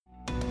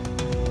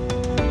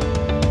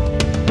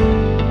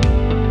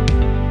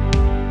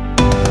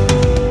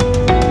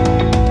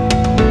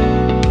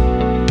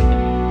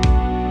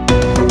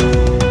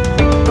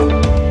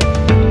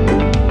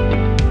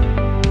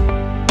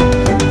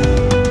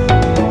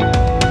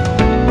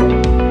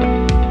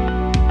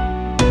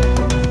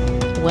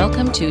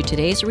Welcome to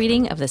today's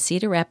reading of the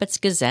Cedar Rapids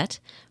Gazette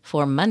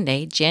for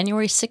Monday,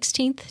 January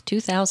 16th,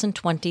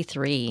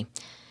 2023.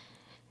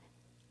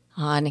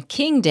 On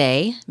King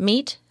Day,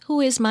 meet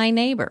Who is My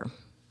Neighbor?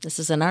 This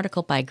is an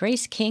article by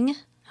Grace King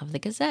of the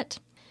Gazette.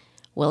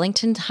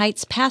 Wellington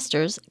Heights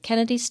pastors,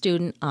 Kennedy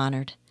student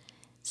honored.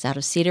 It's out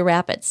of Cedar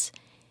Rapids.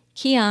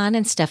 Keon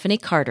and Stephanie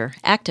Carter,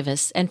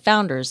 activists and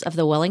founders of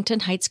the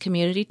Wellington Heights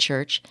Community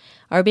Church,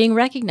 are being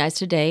recognized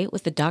today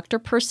with the Dr.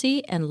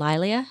 Percy and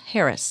Lilia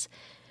Harris,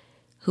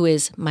 who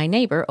is My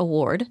Neighbor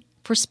Award,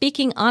 for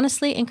speaking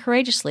honestly and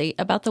courageously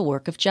about the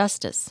work of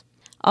justice.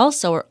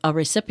 Also a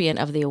recipient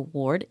of the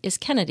award is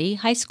Kennedy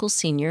High School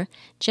senior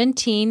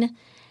Gentine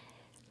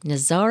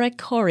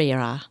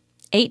Nazare-Correa,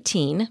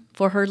 18,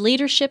 for her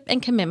leadership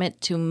and commitment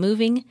to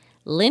moving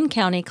Lynn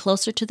County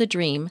closer to the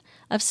dream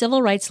of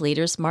civil rights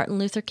leaders Martin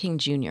Luther King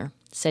Jr.,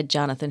 said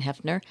Jonathan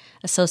Hefner,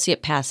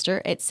 associate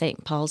pastor at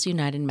St. Paul's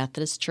United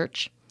Methodist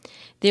Church.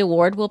 The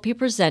award will be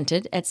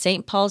presented at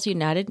St. Paul's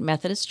United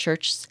Methodist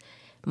Church's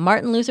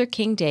Martin Luther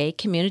King Day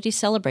community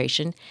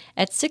celebration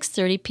at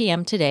 6:30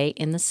 p.m. today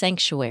in the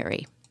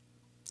sanctuary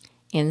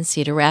in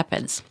Cedar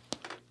Rapids.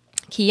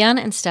 Keon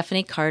and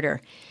Stephanie Carter.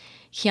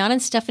 Keon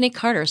and Stephanie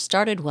Carter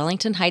started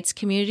Wellington Heights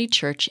Community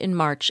Church in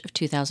March of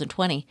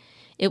 2020.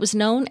 It was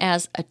known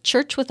as a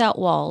church without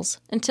walls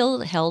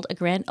until it held a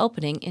grand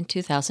opening in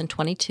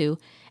 2022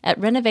 at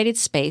renovated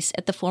space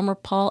at the former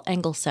Paul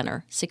Engel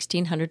Center,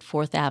 1600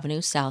 4th Avenue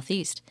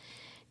Southeast.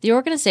 The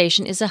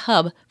organization is a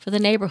hub for the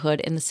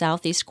neighborhood in the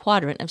southeast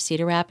quadrant of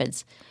Cedar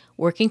Rapids,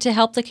 working to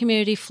help the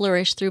community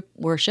flourish through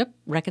worship,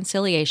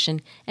 reconciliation,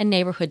 and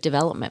neighborhood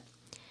development.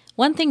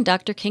 One thing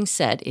Dr. King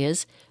said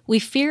is, "We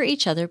fear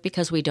each other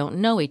because we don't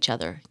know each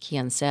other,"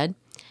 Keon said.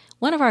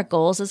 "One of our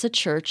goals as a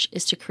church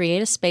is to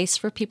create a space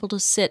for people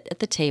to sit at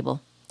the table."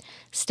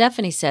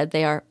 Stephanie said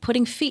they are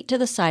putting feet to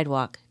the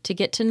sidewalk to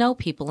get to know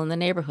people in the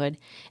neighborhood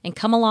and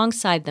come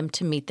alongside them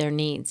to meet their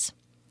needs.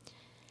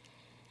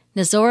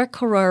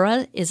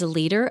 Nazare-Correa is a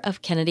leader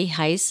of Kennedy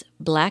Heights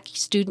Black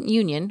Student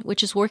Union,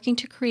 which is working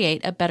to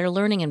create a better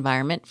learning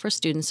environment for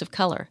students of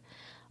color.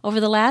 Over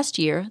the last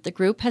year, the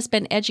group has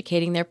been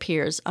educating their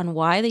peers on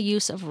why the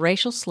use of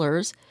racial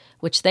slurs,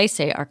 which they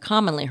say are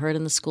commonly heard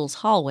in the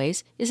school's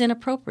hallways, is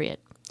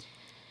inappropriate.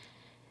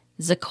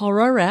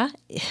 Zakorora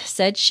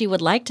said she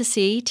would like to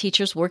see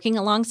teachers working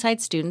alongside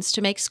students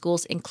to make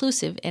schools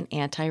inclusive and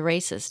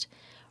anti-racist.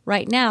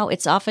 Right now,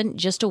 it's often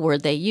just a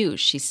word they use,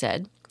 she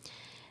said.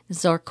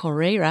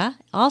 Zakorora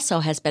also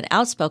has been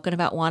outspoken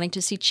about wanting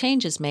to see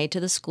changes made to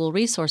the school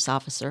resource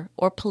officer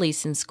or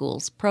police in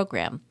schools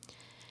program.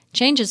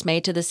 Changes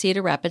made to the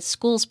Cedar Rapids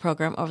Schools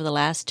program over the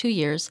last 2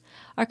 years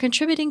are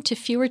contributing to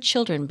fewer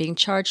children being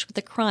charged with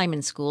a crime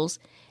in schools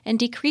and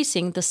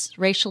decreasing the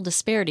racial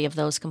disparity of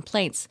those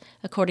complaints,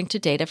 according to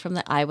data from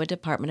the Iowa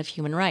Department of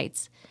Human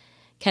Rights.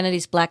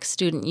 Kennedy's Black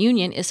Student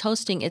Union is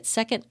hosting its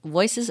second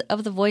Voices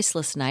of the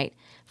Voiceless Night,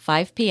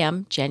 5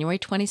 p.m., January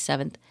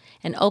 27th,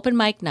 an open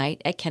mic night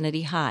at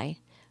Kennedy High,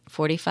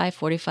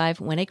 4545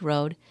 Winnick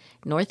Road,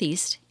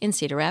 Northeast in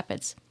Cedar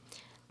Rapids.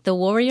 The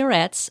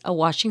Warriorettes, a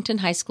Washington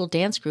High School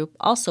dance group,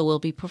 also will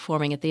be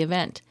performing at the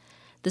event.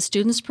 The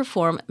students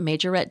perform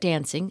majorette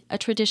dancing, a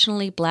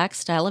traditionally black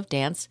style of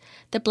dance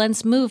that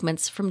blends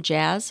movements from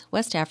jazz,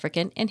 West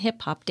African, and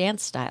hip-hop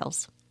dance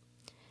styles.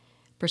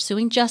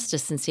 Pursuing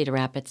justice in Cedar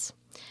Rapids.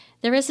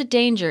 There is a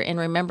danger in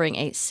remembering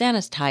a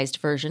sanitized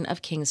version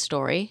of King's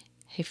story,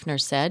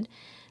 Hefner said.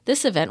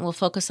 This event will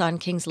focus on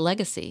King's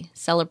legacy,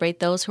 celebrate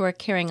those who are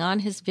carrying on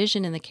his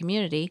vision in the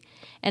community,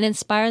 and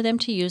inspire them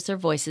to use their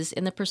voices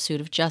in the pursuit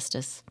of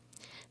justice.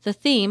 The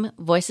theme,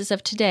 Voices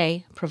of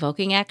Today,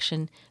 Provoking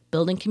Action,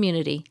 Building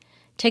Community,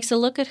 takes a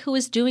look at who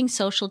is doing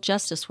social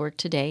justice work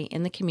today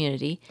in the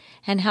community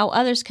and how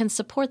others can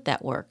support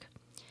that work.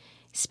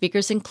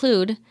 Speakers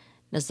include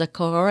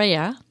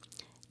Nazare-Correa,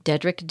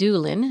 Dedrick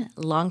Doolin,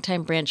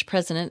 longtime branch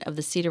president of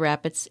the Cedar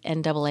Rapids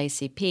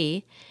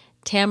NAACP,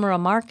 Tamara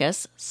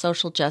Marcus,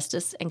 social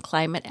justice and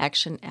climate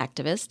action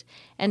activist,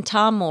 and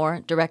Tom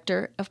Moore,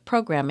 director of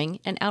programming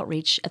and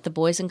outreach at the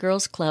Boys and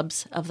Girls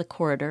Clubs of the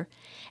Corridor,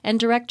 and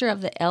director of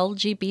the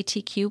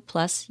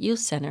LGBTQ+ Youth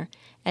Center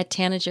at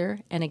Tanager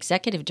and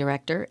executive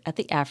director at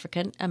the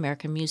African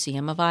American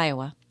Museum of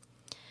Iowa.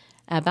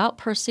 About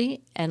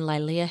Percy and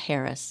Lilia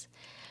Harris.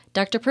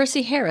 Dr.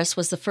 Percy Harris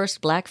was the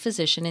first black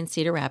physician in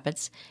Cedar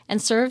Rapids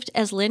and served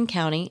as Lynn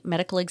County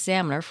medical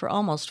examiner for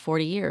almost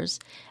 40 years,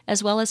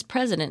 as well as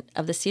president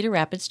of the Cedar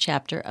Rapids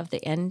chapter of the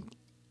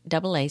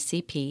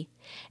NAACP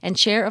and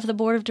chair of the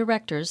board of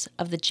directors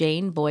of the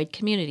Jane Boyd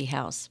Community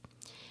House.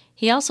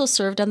 He also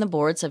served on the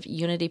boards of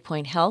Unity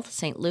Point Health,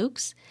 St.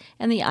 Luke's,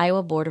 and the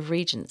Iowa Board of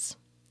Regents.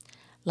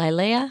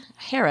 Lilia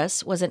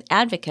Harris was an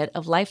advocate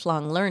of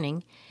lifelong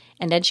learning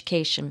and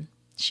education.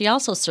 She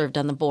also served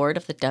on the board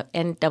of the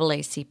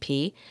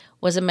NAACP,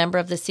 was a member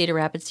of the Cedar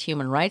Rapids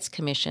Human Rights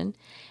Commission,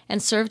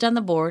 and served on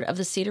the board of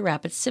the Cedar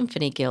Rapids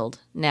Symphony Guild,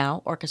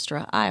 now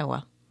Orchestra,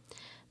 Iowa.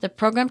 The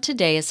program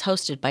today is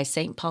hosted by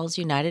St. Paul's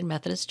United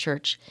Methodist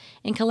Church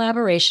in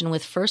collaboration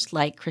with First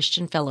Light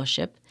Christian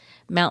Fellowship,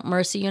 Mount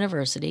Mercy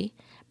University,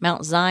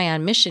 Mount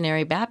Zion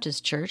Missionary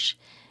Baptist Church,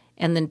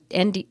 and the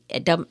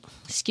NAACP,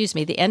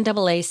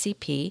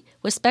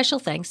 with special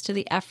thanks to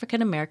the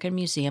African American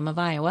Museum of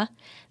Iowa,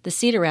 the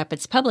Cedar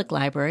Rapids Public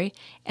Library,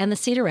 and the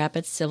Cedar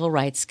Rapids Civil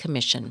Rights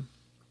Commission.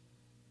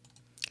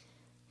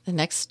 The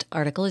next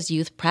article is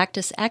Youth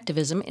Practice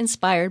Activism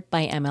Inspired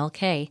by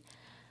MLK.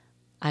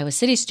 Iowa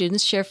City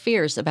students share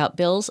fears about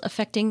bills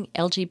affecting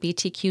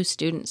LGBTQ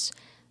students.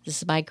 This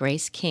is by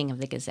Grace King of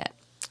the Gazette.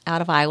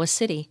 Out of Iowa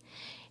City,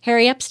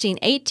 Harry Epstein,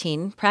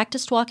 18,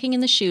 practiced walking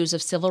in the shoes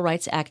of civil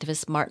rights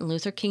activist Martin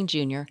Luther King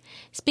Jr.,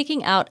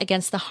 speaking out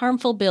against the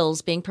harmful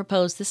bills being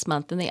proposed this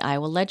month in the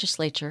Iowa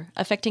legislature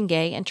affecting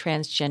gay and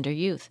transgender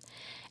youth.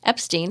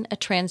 Epstein, a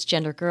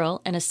transgender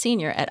girl and a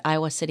senior at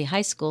Iowa City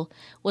High School,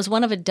 was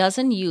one of a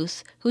dozen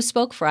youth who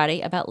spoke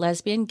Friday about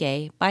lesbian,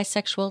 gay,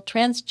 bisexual,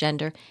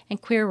 transgender,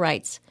 and queer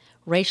rights,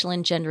 racial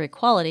and gender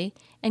equality,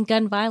 and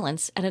gun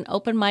violence at an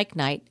open mic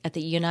night at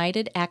the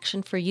United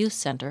Action for Youth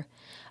Center,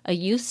 a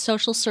youth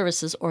social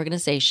services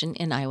organization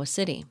in Iowa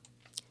City.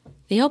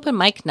 The open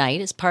mic night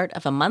is part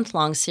of a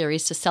month-long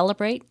series to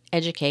celebrate,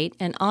 educate,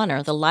 and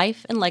honor the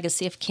life and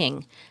legacy of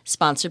King,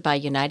 sponsored by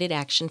United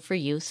Action for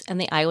Youth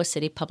and the Iowa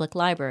City Public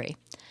Library.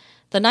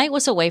 The night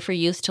was a way for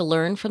youth to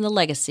learn from the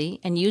legacy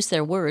and use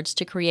their words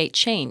to create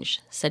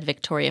change, said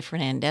Victoria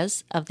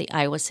Fernandez of the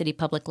Iowa City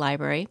Public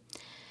Library.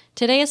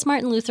 Today is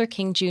Martin Luther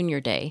King Jr.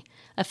 Day,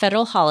 a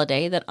federal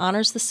holiday that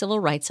honors the civil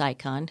rights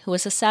icon who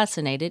was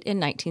assassinated in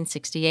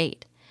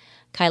 1968.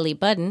 Kylie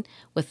Budden,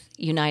 with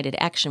United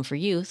Action for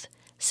Youth,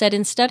 said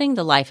in studying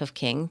the life of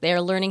King, they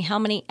are learning how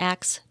many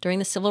acts during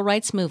the civil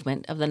rights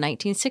movement of the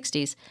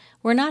 1960s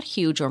were not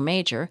huge or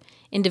major,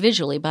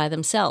 individually by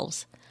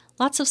themselves.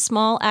 Lots of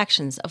small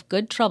actions of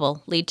good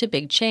trouble lead to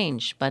big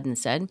change, Budden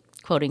said,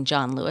 quoting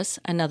John Lewis,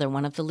 another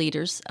one of the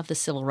leaders of the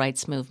civil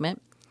rights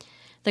movement.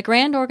 The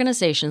grand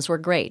organizations were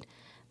great,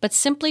 but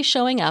simply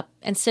showing up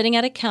and sitting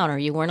at a counter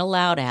you weren't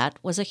allowed at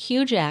was a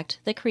huge act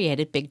that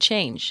created big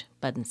change,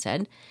 Budden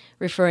said,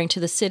 referring to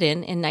the sit-in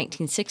in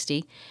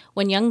 1960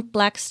 when young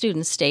black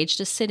students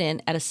staged a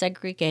sit-in at a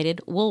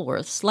segregated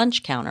Woolworth's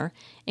lunch counter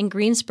in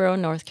Greensboro,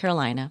 North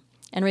Carolina,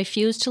 and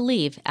refused to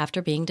leave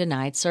after being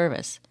denied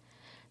service.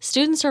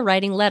 Students are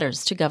writing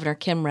letters to Governor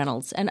Kim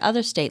Reynolds and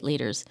other state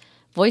leaders,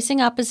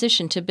 voicing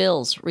opposition to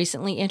bills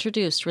recently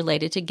introduced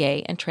related to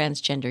gay and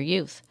transgender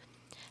youth.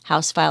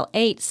 House File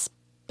 8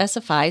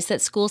 specifies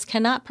that schools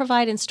cannot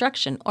provide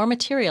instruction or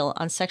material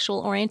on sexual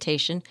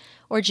orientation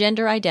or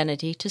gender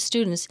identity to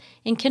students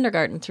in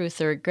kindergarten through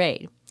third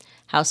grade.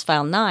 House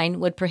File 9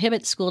 would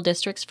prohibit school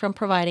districts from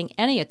providing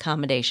any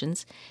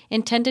accommodations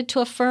intended to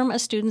affirm a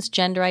student's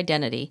gender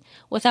identity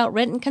without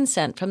written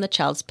consent from the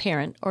child's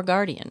parent or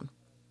guardian.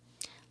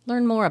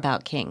 Learn more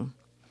about King.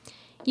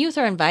 Youth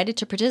are invited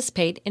to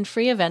participate in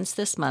free events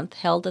this month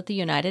held at the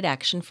United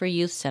Action for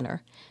Youth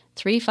Center,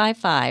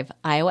 355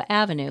 Iowa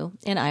Avenue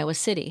in Iowa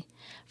City,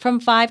 from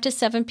 5 to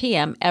 7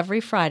 p.m. every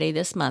Friday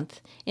this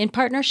month in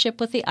partnership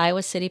with the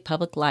Iowa City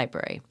Public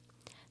Library.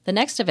 The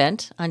next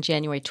event, on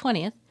January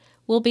 20th,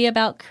 will be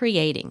about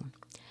creating.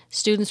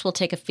 Students will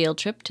take a field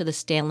trip to the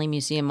Stanley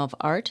Museum of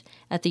Art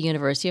at the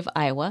University of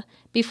Iowa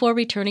before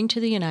returning to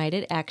the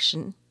United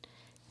Action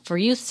for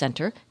Youth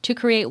Center to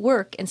create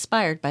work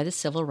inspired by the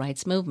civil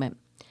rights movement.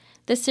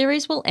 The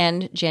series will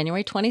end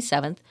January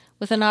 27th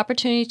with an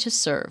opportunity to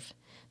serve.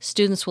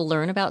 Students will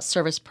learn about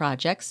service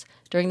projects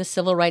during the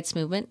civil rights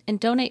movement and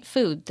donate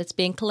food that's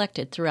being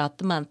collected throughout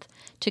the month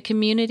to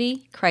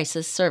Community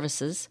Crisis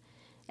Services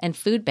and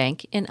Food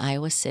Bank in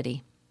Iowa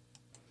City.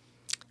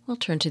 We'll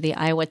turn to the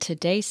Iowa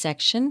Today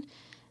section.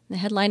 The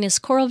headline is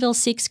Coralville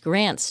Seeks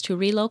Grants to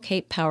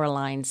Relocate Power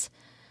Lines.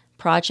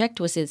 Project,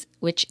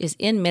 which is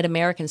in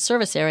Mid-American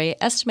Service Area,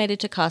 estimated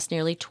to cost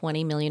nearly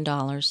 $20 million.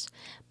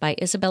 By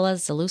Isabella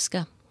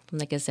Zaluska from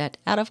the Gazette,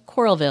 out of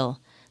Coralville.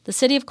 The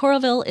city of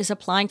Coralville is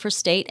applying for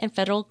state and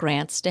federal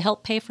grants to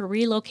help pay for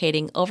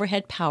relocating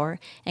overhead power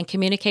and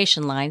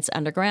communication lines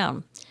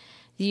underground.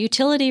 The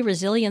Utility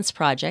Resilience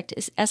Project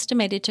is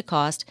estimated to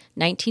cost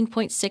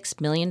 $19.6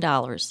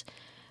 million.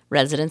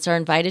 Residents are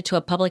invited to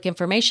a public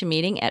information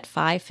meeting at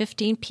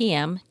 5:15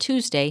 p.m.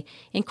 Tuesday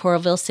in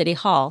Coralville City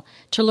Hall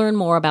to learn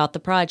more about the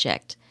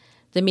project.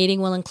 The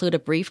meeting will include a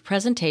brief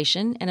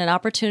presentation and an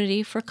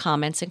opportunity for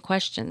comments and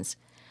questions.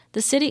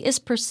 The city is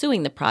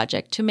pursuing the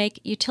project to make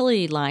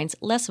utility lines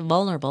less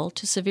vulnerable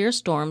to severe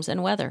storms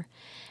and weather,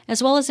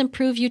 as well as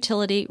improve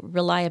utility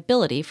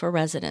reliability for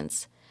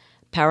residents.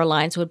 Power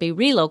lines would be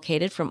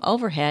relocated from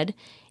overhead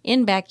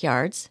in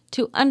backyards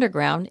to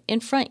underground in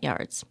front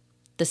yards.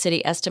 The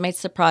city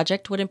estimates the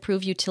project would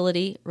improve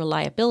utility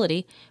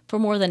reliability for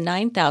more than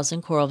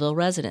 9,000 Coralville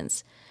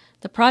residents.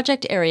 The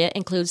project area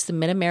includes the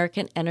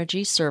Mid-American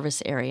Energy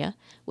Service Area,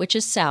 which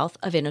is south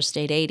of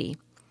Interstate 80.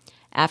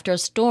 After a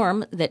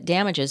storm that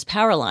damages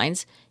power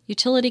lines,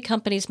 utility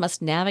companies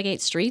must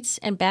navigate streets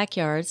and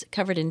backyards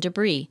covered in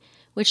debris,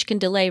 which can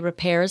delay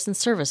repairs and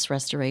service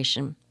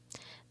restoration.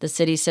 The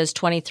city says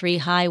 23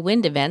 high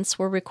wind events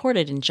were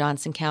recorded in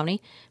Johnson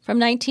County from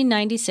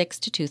 1996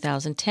 to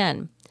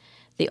 2010.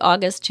 The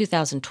August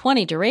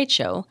 2020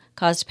 derecho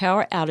caused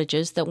power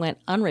outages that went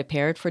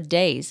unrepaired for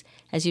days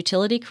as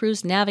utility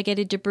crews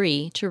navigated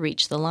debris to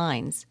reach the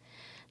lines.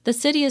 The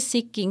city is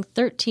seeking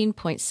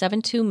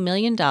 $13.72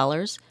 million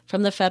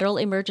from the Federal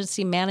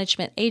Emergency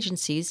Management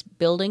Agency's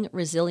Building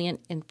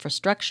Resilient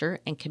Infrastructure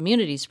and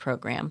Communities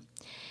program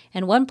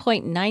and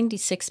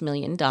 $1.96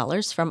 million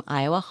from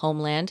Iowa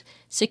Homeland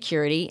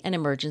Security and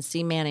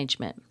Emergency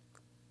Management.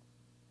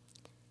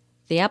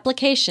 The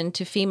application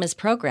to FEMA's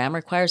program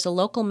requires a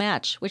local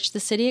match, which the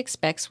city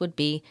expects would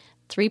be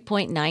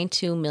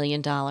 $3.92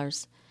 million.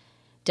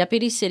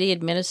 Deputy City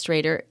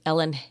Administrator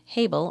Ellen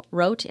Habel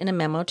wrote in a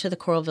memo to the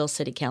Coralville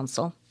City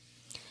Council,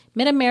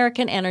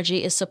 "Mid-American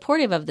Energy is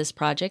supportive of this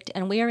project,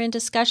 and we are in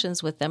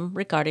discussions with them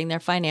regarding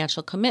their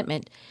financial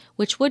commitment,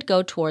 which would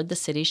go toward the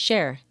city's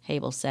share,"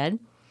 Habel said.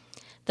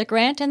 The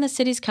grant and the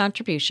city's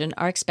contribution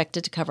are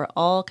expected to cover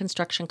all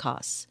construction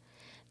costs.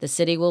 The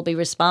city will be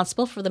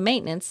responsible for the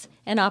maintenance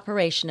and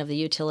operation of the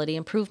utility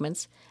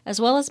improvements,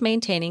 as well as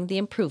maintaining the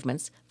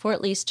improvements for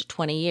at least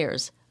 20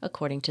 years,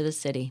 according to the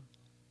city.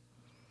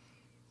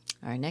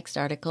 Our next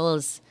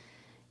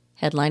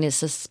headline is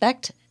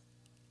Suspect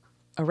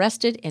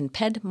Arrested in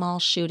Ped Mall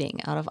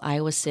Shooting out of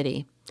Iowa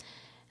City.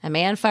 A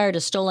man fired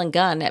a stolen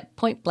gun at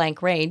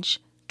point-blank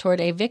range toward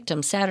a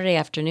victim Saturday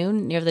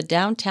afternoon near the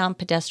downtown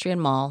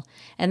pedestrian mall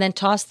and then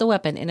tossed the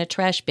weapon in a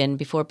trash bin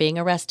before being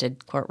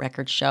arrested, court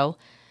records show.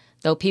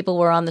 Though people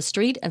were on the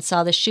street and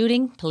saw the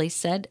shooting, police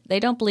said they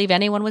don't believe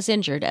anyone was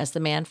injured as the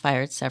man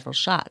fired several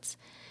shots.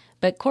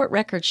 But court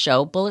records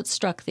show bullets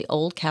struck the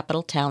old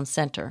Capitol Town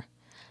Center.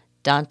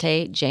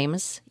 Dante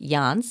James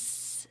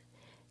Jans,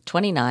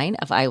 29,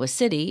 of Iowa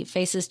City,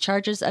 faces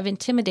charges of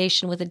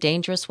intimidation with a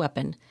dangerous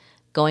weapon,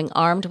 going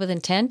armed with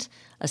intent,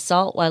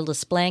 assault while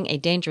displaying a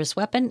dangerous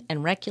weapon,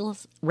 and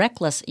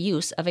reckless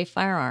use of a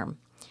firearm.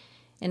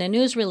 In a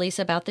news release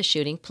about the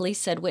shooting, police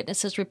said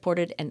witnesses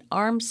reported an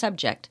armed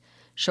subject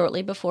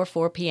shortly before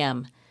 4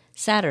 p.m.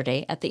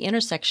 Saturday at the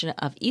intersection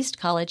of East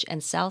College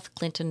and South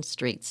Clinton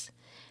Streets.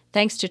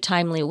 Thanks to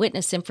timely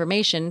witness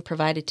information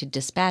provided to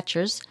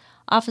dispatchers,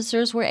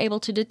 officers were able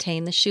to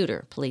detain the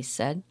shooter, police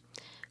said.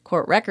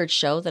 Court records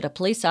show that a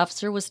police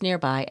officer was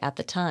nearby at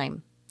the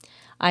time.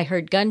 "I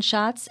heard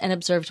gunshots and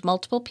observed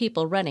multiple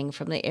people running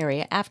from the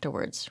area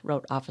afterwards,"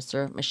 wrote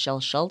Officer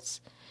Michelle Schultz.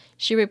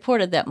 She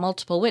reported that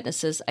multiple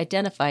witnesses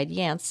identified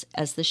Yance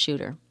as the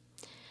shooter.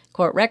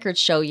 Court records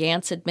show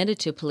Yance admitted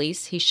to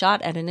police he shot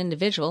at an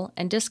individual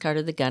and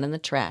discarded the gun in the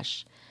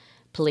trash.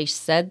 Police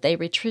said they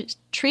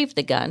retrieved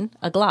the gun,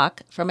 a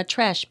Glock, from a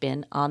trash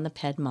bin on the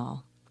Ped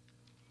Mall.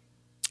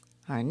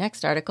 Our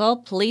next article,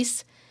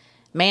 police,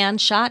 man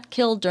shot,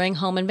 killed during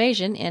home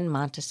invasion in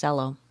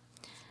Monticello.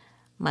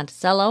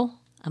 Monticello,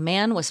 a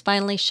man was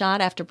finally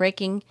shot after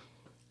breaking...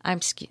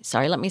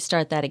 let me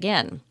start that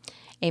again.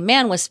 A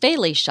man was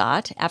fatally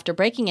shot after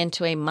breaking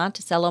into a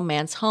Monticello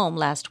man's home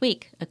last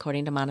week,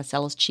 according to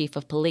Monticello's chief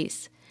of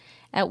police.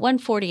 At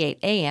 1:48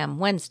 a.m.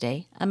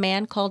 Wednesday, a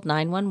man called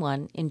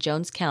 911 in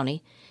Jones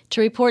County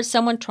to report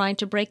someone trying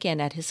to break in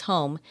at his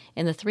home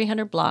in the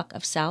 300 block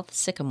of South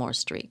Sycamore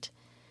Street.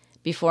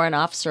 Before an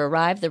officer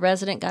arrived, the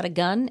resident got a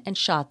gun and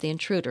shot the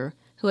intruder,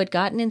 who had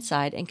gotten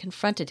inside and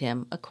confronted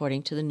him,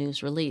 according to the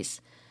news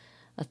release.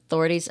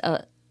 Authorities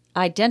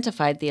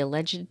identified the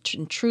alleged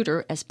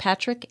intruder as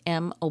Patrick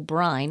M.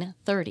 O'Brien,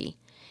 30.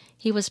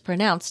 He was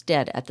pronounced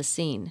dead at the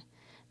scene.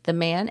 The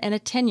man and a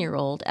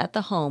 10-year-old at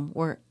the home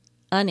were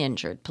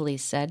uninjured,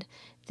 police said.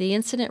 The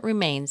incident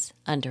remains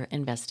under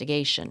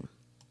investigation.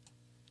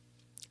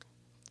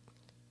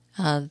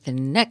 The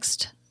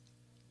next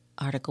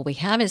article we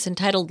have is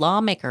entitled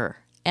Lawmaker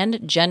End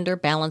Gender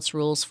Balance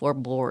Rules for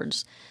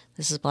Boards.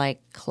 This is by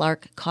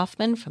Clark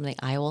Kaufman from the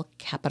Iowa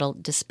Capital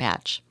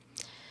Dispatch.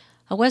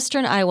 A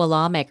Western Iowa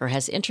lawmaker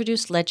has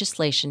introduced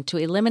legislation to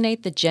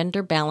eliminate the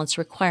gender balance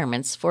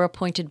requirements for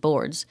appointed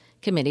boards,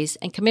 committees,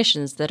 and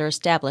commissions that are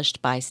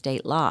established by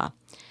state law.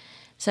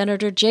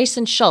 Senator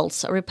Jason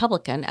Schultz, a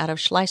Republican out of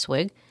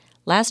Schleswig,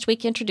 last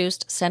week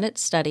introduced Senate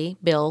Study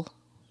Bill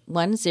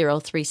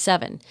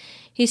 1037.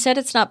 He said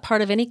it's not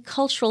part of any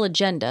cultural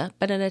agenda,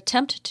 but an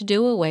attempt to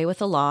do away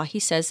with a law he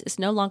says is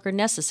no longer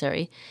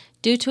necessary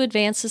due to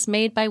advances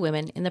made by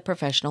women in the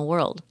professional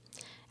world.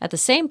 At the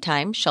same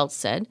time, Schultz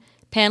said,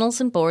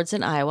 panels and boards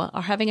in Iowa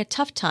are having a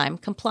tough time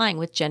complying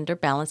with gender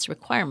balance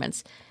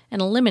requirements,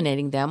 and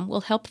eliminating them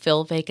will help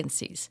fill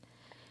vacancies.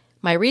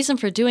 My reason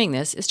for doing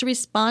this is to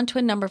respond to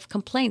a number of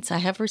complaints I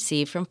have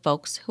received from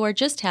folks who are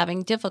just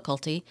having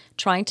difficulty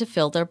trying to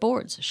fill their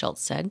boards,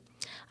 Schultz said.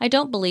 I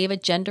don't believe a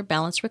gender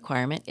balance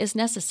requirement is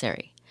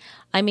necessary.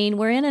 I mean,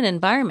 we're in an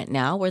environment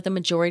now where the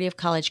majority of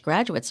college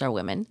graduates are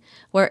women,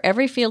 where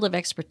every field of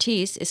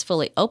expertise is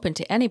fully open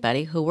to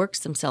anybody who works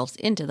themselves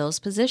into those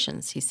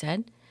positions, he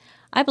said.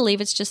 I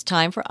believe it's just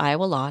time for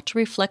Iowa law to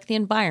reflect the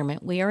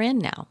environment we are in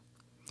now.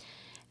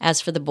 As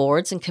for the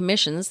boards and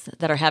commissions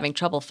that are having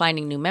trouble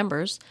finding new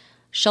members,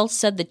 Schultz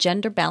said the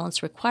gender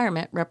balance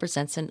requirement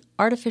represents an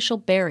artificial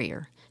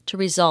barrier to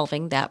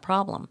resolving that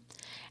problem.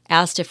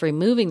 Asked if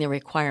removing the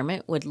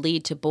requirement would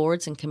lead to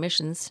boards and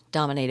commissions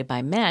dominated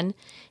by men,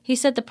 he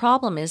said the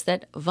problem is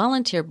that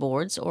volunteer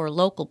boards or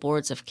local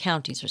boards of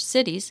counties or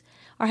cities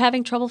are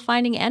having trouble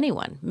finding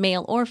anyone,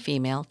 male or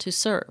female, to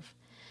serve.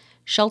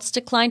 Schultz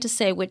declined to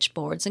say which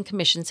boards and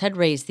commissions had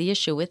raised the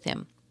issue with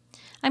him.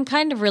 "I'm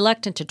kind of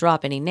reluctant to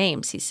drop any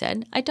names," he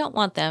said. I don't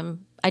want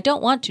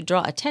to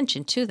draw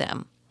attention to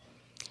them."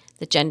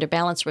 The gender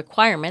balance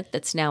requirement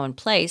that's now in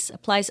place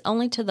applies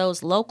only to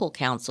those local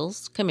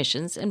councils,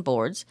 commissions, and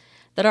boards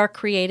that are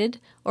created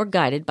or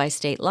guided by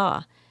state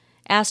law.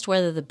 Asked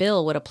whether the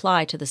bill would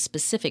apply to the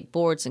specific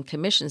boards and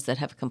commissions that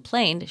have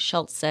complained,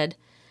 Schultz said,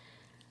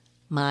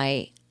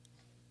 "My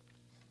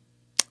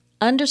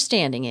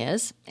understanding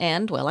is,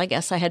 and, well, I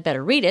guess I had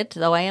better read it,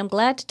 though I am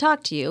glad to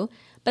talk to you,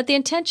 but the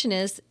intention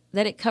is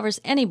that it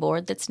covers any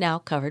board that's now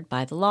covered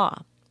by the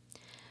law."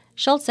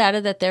 Schultz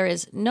added that there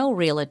is no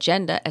real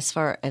agenda as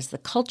far as the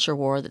culture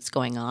war that's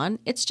going on.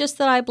 It's just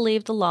that I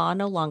believe the law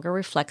no longer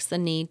reflects the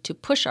need to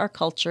push our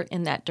culture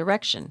in that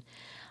direction.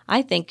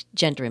 I think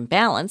gender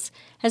imbalance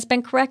has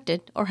been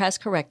corrected or has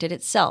corrected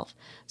itself,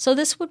 so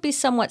this would be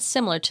somewhat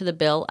similar to the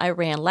bill I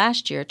ran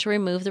last year to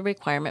remove the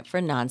requirement for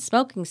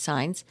non-smoking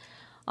signs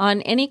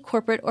on any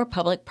corporate or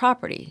public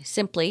property.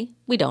 Simply,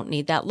 we don't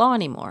need that law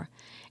anymore.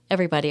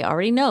 Everybody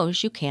already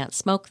knows you can't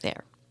smoke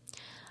there.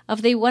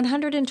 Of the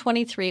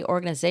 123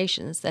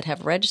 organizations that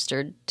have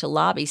registered to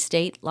lobby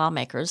state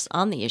lawmakers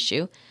on the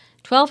issue,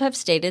 12 have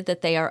stated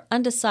that they are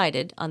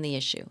undecided on the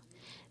issue.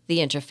 The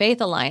Interfaith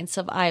Alliance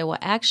of Iowa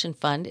Action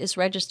Fund is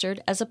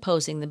registered as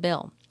opposing the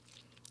bill.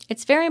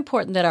 It's very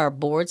important that our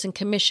boards and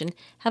commission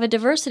have a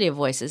diversity of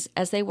voices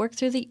as they work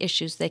through the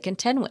issues they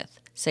contend with,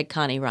 said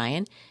Connie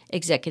Ryan,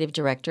 Executive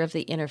Director of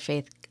the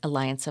Interfaith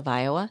Alliance of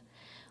Iowa.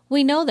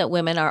 "We know that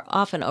women are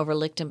often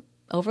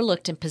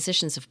overlooked in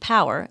positions of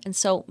power, and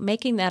so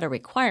making that a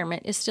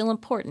requirement is still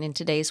important in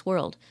today's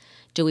world.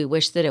 Do we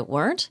wish that it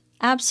weren't?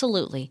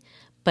 Absolutely,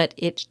 but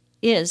it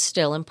is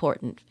still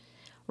important."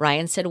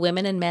 Ryan said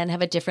women and men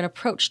have a different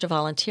approach to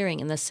volunteering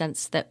in the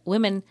sense that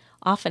women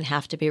often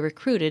have to be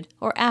recruited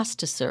or asked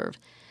to serve.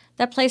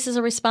 That places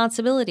a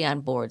responsibility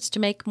on boards to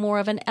make more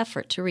of an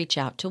effort to reach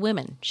out to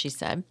women, she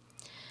said.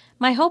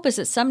 "My hope is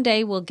that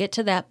someday we'll get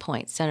to that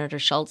point Senator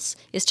Schultz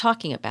is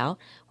talking about,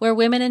 where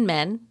women and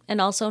men,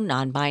 and also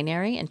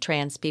non-binary and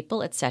trans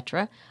people,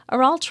 etc.,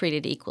 are all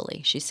treated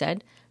equally," she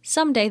said.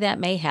 "Someday that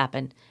may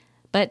happen,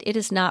 but it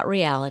is not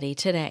reality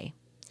today."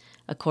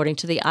 According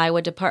to the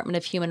Iowa Department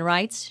of Human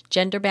Rights,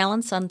 gender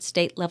balance on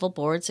state-level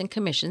boards and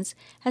commissions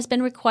has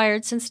been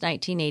required since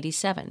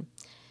 1987.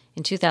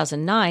 In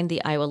 2009,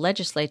 the Iowa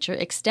legislature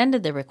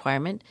extended the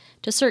requirement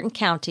to certain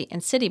county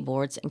and city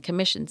boards and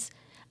commissions,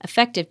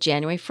 effective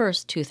January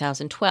 1,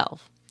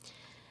 2012.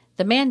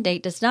 The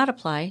mandate does not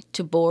apply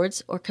to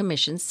boards or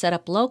commissions set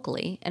up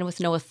locally and with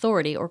no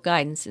authority or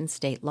guidance in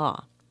state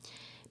law.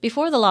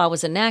 Before the law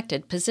was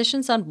enacted,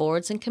 positions on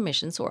boards and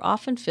commissions were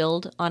often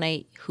filled on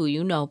a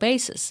who-you-know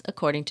basis,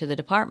 according to the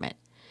department.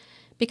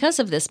 Because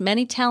of this,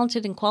 many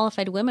talented and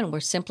qualified women were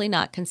simply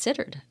not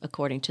considered,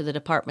 according to the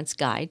department's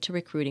guide to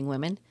recruiting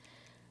women.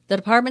 The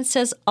department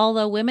says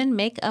although women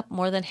make up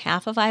more than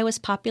half of Iowa's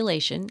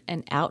population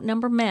and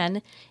outnumber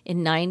men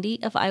in 90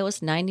 of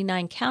Iowa's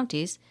 99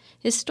 counties,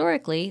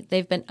 historically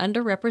they've been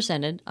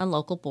underrepresented on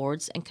local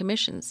boards and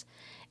commissions,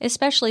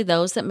 especially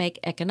those that make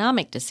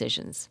economic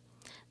decisions.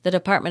 The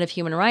Department of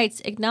Human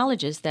Rights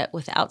acknowledges that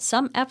without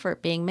some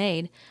effort being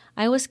made,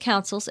 Iowa's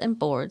councils and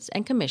boards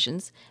and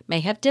commissions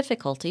may have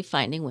difficulty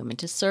finding women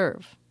to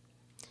serve.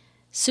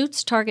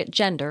 Suits target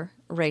gender,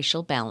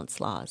 racial balance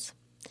laws.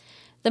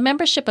 The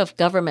membership of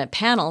government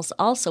panels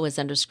also is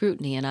under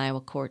scrutiny in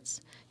Iowa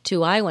courts.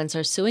 2 Iowans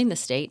are suing the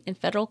state in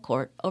federal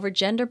court over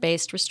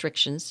gender-based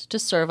restrictions to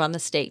serve on the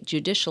state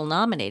Judicial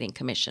Nominating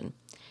Commission.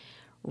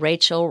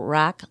 Rachel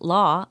Rack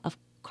Law of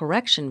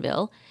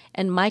Correctionville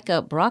and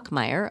Micah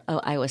Brockmeyer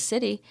of Iowa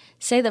City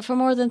say that for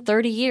more than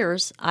 30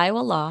 years, Iowa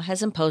law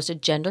has imposed a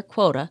gender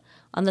quota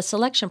on the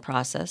selection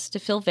process to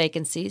fill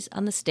vacancies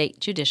on the State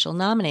Judicial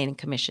Nominating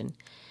Commission,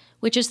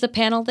 which is the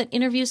panel that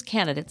interviews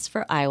candidates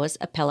for Iowa's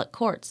appellate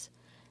courts.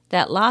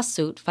 That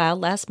lawsuit,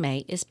 filed last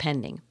May, is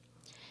pending.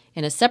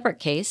 In a separate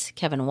case,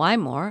 Kevin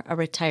Wymore, a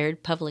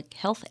retired public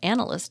health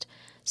analyst,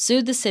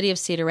 sued the city of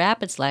Cedar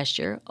Rapids last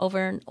year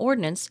over an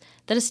ordinance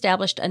that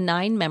established a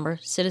 9-member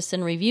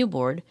citizen review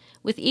board,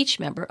 with each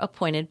member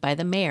appointed by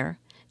the mayor,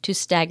 to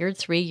staggered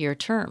 3-year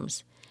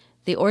terms.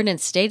 The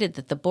ordinance stated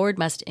that the board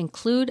must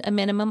include a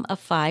minimum of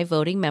 5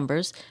 voting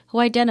members who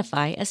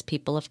identify as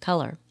people of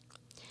color.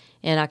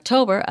 In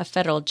October, a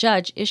federal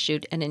judge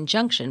issued an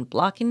injunction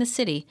blocking the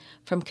city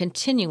from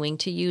continuing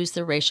to use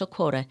the racial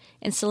quota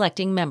in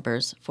selecting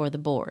members for the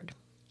board.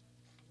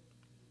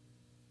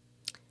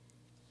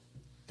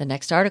 The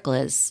next article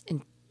has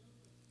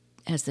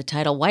the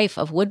title, "Wife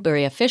of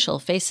Woodbury Official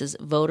Faces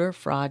Voter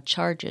Fraud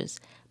Charges,"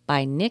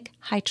 by Nick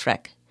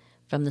Heitreck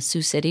from the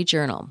Sioux City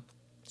Journal.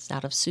 It's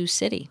out of Sioux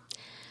City.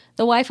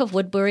 The wife of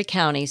Woodbury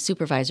County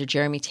Supervisor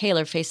Jeremy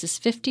Taylor faces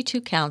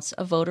 52 counts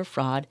of voter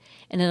fraud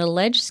in an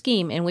alleged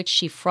scheme in which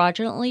she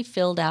fraudulently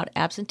filled out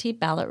absentee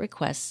ballot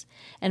requests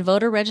and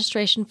voter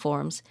registration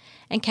forms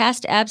and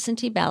cast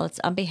absentee ballots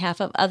on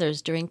behalf of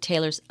others during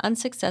Taylor's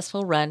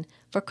unsuccessful run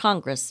for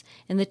Congress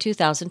in the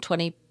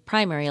 2020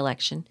 primary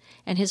election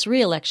and his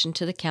re-election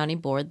to the county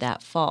board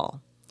that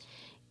fall.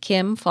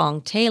 Kim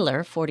Fong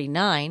Taylor,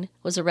 49,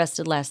 was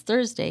arrested last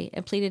Thursday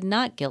and pleaded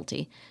not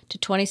guilty to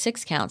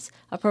 26 counts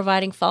of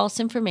providing false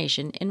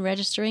information in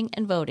registering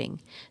and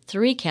voting,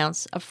 3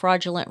 counts of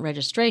fraudulent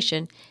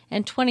registration,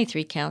 and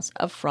 23 counts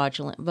of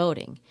fraudulent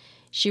voting.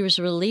 She was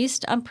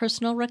released on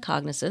personal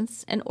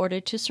recognizance and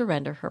ordered to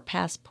surrender her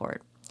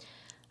passport.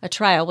 A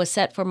trial was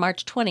set for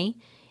March 20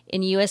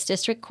 in U.S.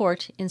 District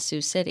Court in Sioux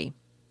City.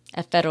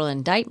 A federal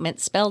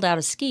indictment spelled out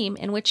a scheme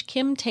in which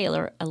Kim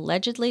Taylor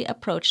allegedly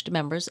approached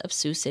members of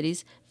Sioux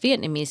City's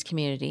Vietnamese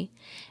community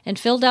and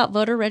filled out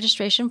voter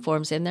registration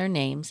forms in their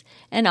names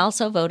and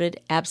also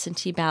voted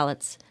absentee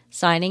ballots,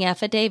 signing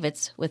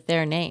affidavits with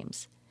their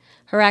names.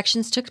 Her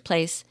actions took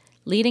place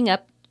leading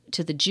up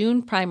to the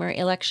June primary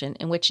election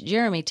in which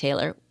Jeremy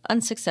Taylor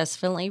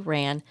unsuccessfully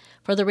ran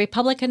for the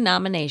Republican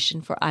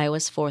nomination for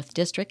Iowa's 4th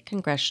District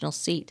congressional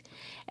seat,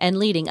 and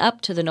leading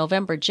up to the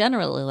November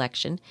general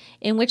election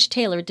in which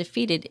Taylor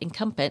defeated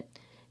incumbent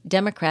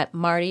Democrat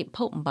Marty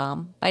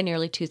Pottenbaum by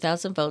nearly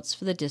 2,000 votes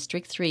for the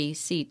District 3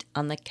 seat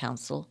on the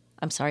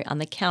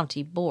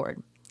county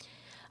board.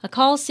 A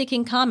call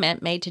seeking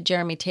comment made to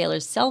Jeremy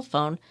Taylor's cell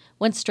phone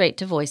went straight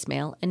to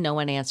voicemail, and no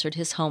one answered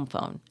his home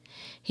phone.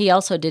 He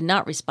also did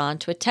not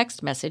respond to a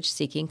text message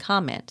seeking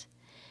comment.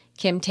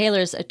 Kim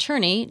Taylor's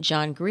attorney,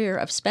 John Greer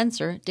of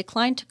Spencer,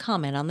 declined to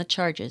comment on the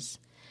charges.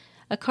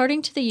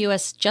 According to the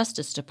U.S.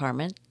 Justice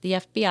Department, the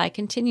FBI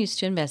continues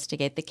to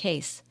investigate the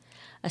case.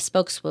 A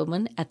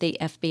spokeswoman at the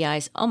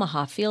FBI's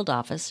Omaha field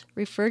office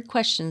referred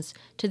questions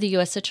to the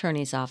U.S.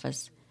 Attorney's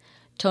Office.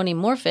 Tony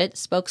Morfitt,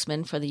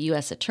 spokesman for the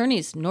U.S.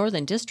 Attorney's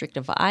Northern District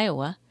of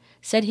Iowa,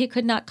 said he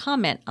could not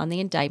comment on the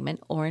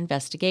indictment or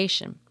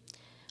investigation.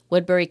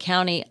 Woodbury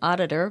County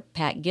Auditor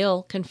Pat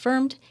Gill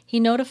confirmed he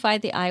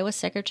notified the Iowa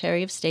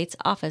Secretary of State's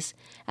office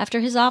after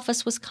his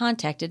office was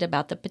contacted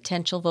about the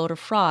potential voter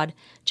fraud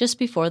just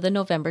before the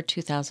November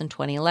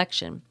 2020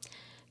 election.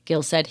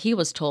 Gill said he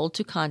was told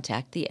to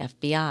contact the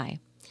FBI.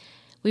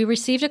 "We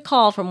received a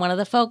call from one of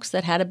the folks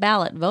that had a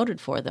ballot voted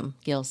for them,"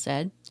 Gill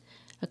said.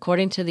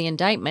 According to the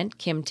indictment,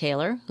 Kim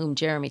Taylor, whom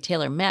Jeremy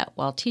Taylor met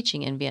while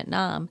teaching in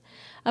Vietnam,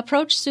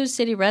 approached Sioux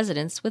City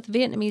residents with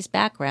Vietnamese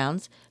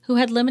backgrounds who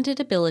had limited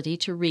ability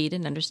to read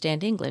and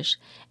understand English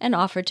and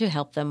offered to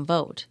help them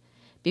vote.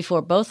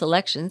 Before both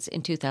elections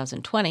in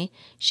 2020,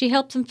 she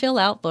helped them fill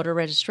out voter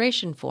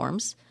registration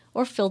forms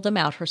or filled them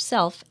out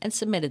herself and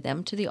submitted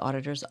them to the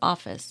auditor's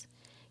office.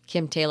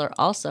 Kim Taylor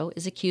also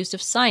is accused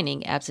of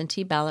signing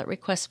absentee ballot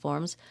request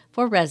forms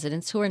for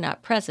residents who were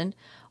not present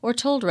or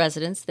told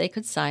residents they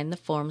could sign the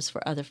forms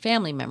for other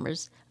family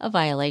members, a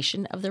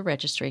violation of the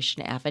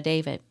registration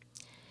affidavit.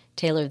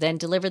 Taylor then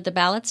delivered the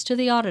ballots to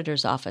the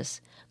auditor's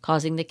office,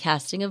 causing the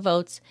casting of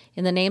votes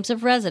in the names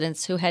of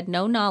residents who had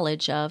no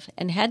knowledge of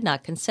and had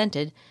not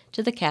consented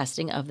to the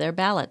casting of their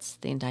ballots,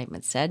 the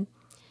indictment said.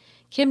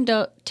 Kim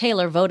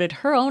Taylor voted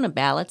her own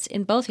ballots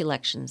in both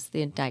elections,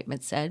 the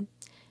indictment said.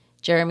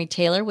 Jeremy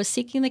Taylor was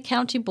seeking the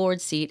county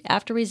board seat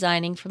after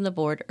resigning from the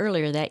board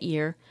earlier that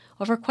year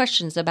over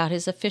questions about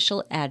his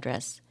official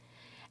address.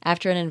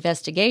 After an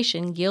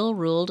investigation, Gill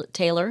ruled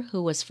Taylor,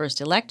 who was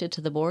first elected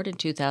to the board in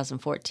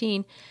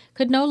 2014,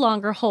 could no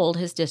longer hold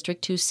his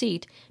District 2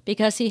 seat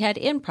because he had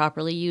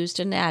improperly used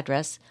an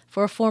address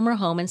for a former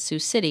home in Sioux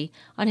City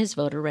on his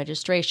voter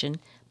registration,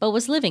 but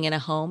was living in a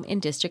home in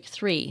District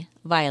 3,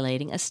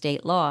 violating a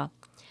state law.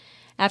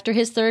 After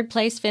his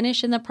third-place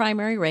finish in the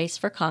primary race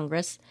for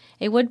Congress,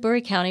 a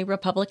Woodbury County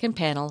Republican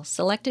panel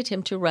selected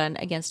him to run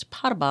against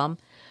Pottenbaum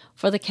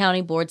for the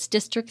county board's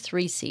District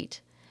 3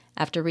 seat.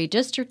 After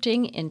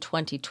redistricting in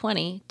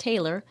 2020,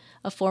 Taylor,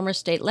 a former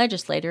state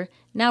legislator,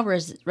 now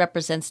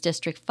represents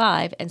District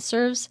 5 and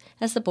serves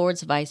as the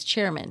board's vice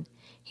chairman.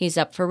 He's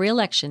up for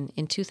re-election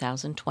in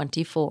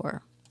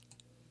 2024.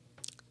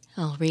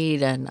 I'll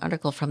read an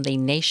article from the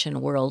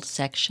Nation World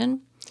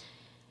section.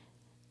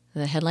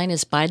 The headline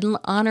is Biden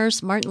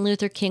honors Martin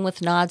Luther King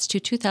with nods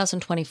to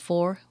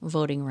 2024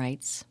 voting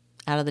rights.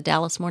 Out of the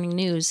Dallas Morning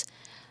News.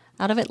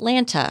 Out of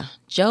Atlanta,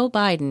 Joe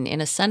Biden,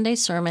 in a Sunday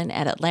sermon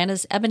at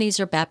Atlanta's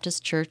Ebenezer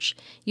Baptist Church,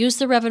 used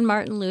the Reverend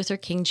Martin Luther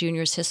King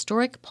Jr.'s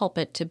historic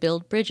pulpit to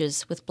build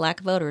bridges with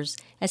black voters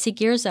as he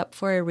gears up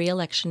for a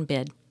re-election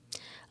bid.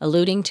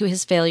 Alluding to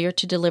his failure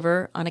to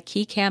deliver on a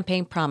key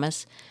campaign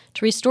promise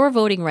to restore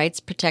voting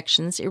rights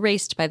protections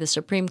erased by the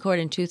Supreme Court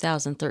in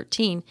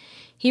 2013,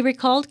 he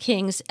recalled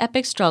King's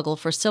epic struggle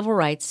for civil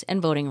rights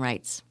and voting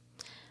rights.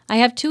 "I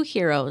have two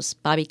heroes,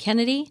 Bobby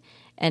Kennedy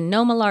and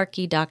no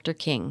malarkey Dr.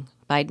 King,"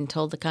 Biden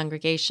told the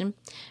congregation.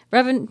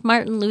 "Reverend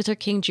Martin Luther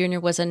King Jr.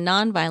 was a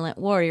nonviolent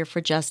warrior for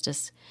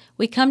justice.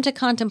 We come to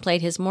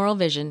contemplate his moral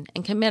vision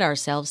and commit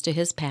ourselves to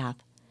his path."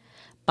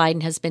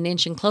 Biden has been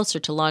inching closer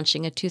to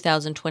launching a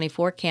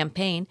 2024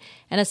 campaign,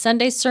 and a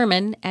Sunday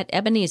sermon at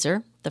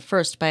Ebenezer, the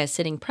first by a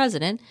sitting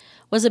president,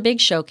 was a big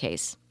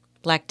showcase.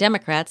 Black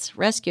Democrats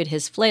rescued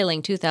his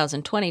flailing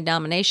 2020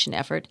 nomination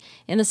effort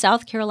in the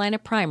South Carolina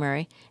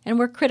primary and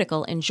were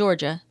critical in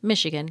Georgia,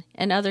 Michigan,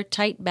 and other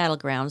tight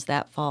battlegrounds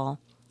that fall.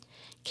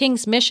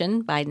 King's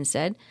mission, Biden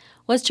said,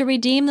 was to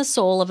redeem the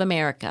soul of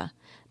America,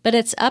 but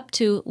it's up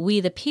to we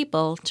the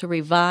people to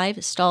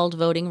revive stalled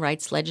voting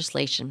rights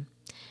legislation.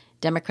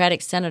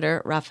 Democratic Senator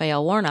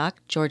Raphael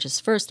Warnock, Georgia's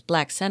first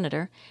black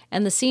senator,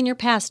 and the senior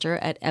pastor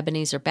at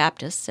Ebenezer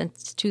Baptist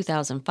since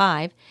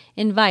 2005,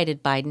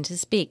 invited Biden to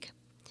speak.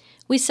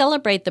 We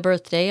celebrate the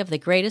birthday of the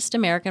greatest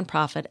American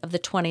prophet of the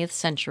 20th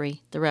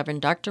century, the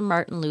Reverend Dr.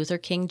 Martin Luther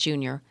King,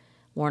 Jr.,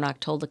 Warnock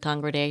told the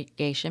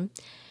congregation.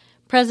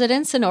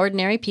 Presidents and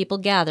ordinary people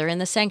gather in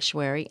the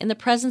sanctuary in the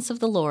presence of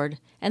the Lord,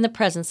 and the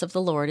presence of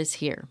the Lord is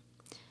here.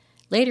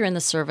 Later in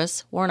the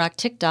service, Warnock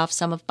ticked off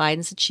some of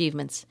Biden's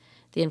achievements: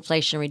 the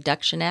Inflation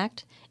Reduction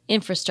Act,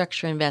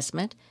 infrastructure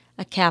investment,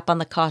 a cap on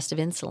the cost of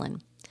insulin.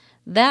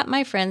 That,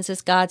 my friends,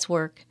 is God's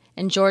work,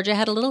 and Georgia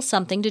had a little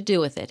something to do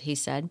with it, he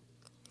said.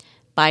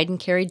 Biden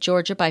carried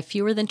Georgia by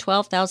fewer than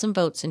 12,000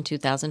 votes in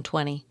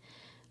 2020.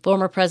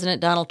 Former President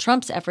Donald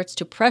Trump's efforts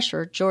to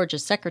pressure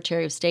Georgia's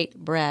Secretary of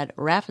State Brad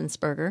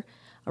Raffensperger,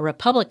 a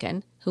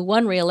Republican who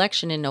won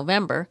re-election in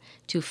November,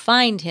 to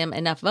find him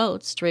enough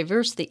votes to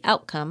reverse the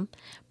outcome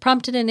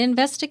prompted an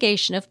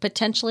investigation of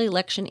potential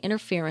election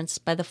interference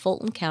by the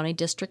Fulton County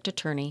District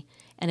Attorney,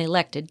 an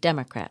elected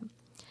Democrat.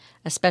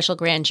 A special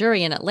grand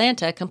jury in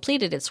Atlanta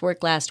completed its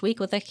work last week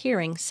with a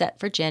hearing set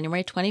for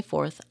January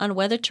 24th on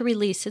whether to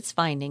release its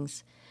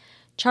findings.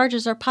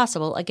 Charges are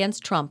possible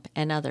against Trump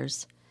and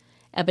others.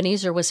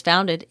 Ebenezer was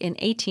founded in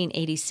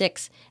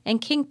 1886, and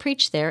King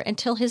preached there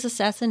until his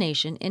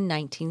assassination in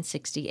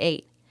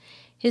 1968.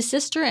 His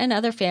sister and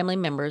other family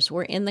members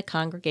were in the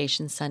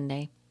congregation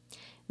Sunday.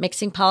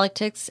 Mixing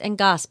politics and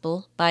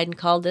gospel, Biden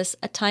called this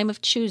a time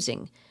of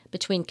choosing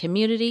between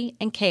community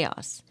and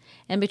chaos,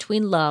 and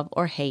between love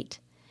or hate,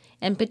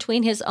 and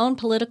between his own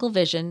political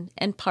vision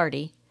and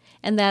party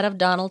and that of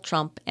Donald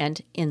Trump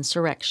and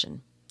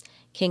insurrection.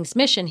 King's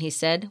mission, he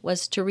said,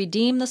 was to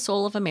redeem the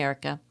soul of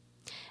America.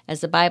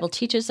 As the Bible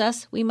teaches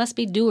us, we must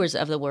be doers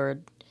of the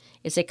word.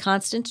 It's a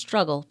constant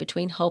struggle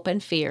between hope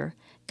and fear,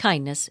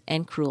 kindness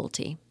and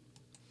cruelty.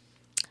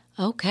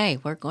 Okay,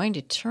 we're going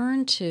to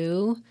turn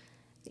to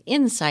the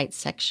insight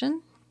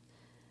section,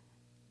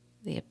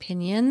 the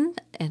opinion,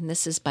 and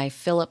this is by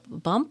Philip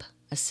Bump,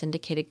 a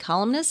syndicated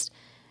columnist,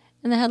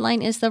 and the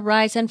headline is The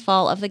Rise and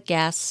Fall of the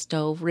Gas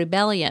Stove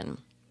Rebellion.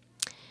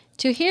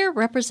 To hear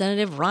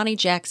Representative Ronnie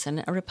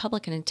Jackson, a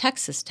Republican in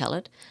Texas, tell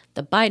it,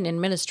 the Biden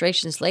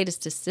administration's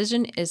latest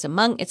decision is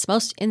among its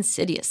most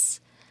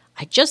insidious.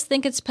 I just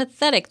think it's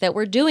pathetic that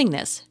we're doing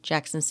this,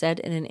 Jackson said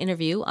in an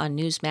interview on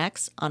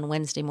Newsmax on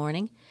Wednesday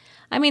morning.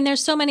 I mean,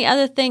 there's so many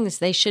other things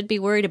they should be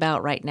worried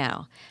about right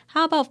now.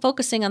 How about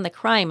focusing on the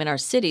crime in our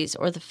cities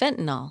or the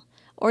fentanyl?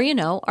 Or,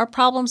 our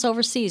problems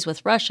overseas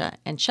with Russia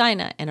and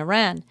China and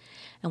Iran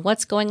and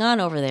what's going on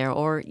over there,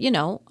 or,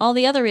 all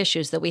the other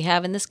issues that we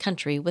have in this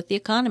country with the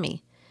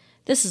economy.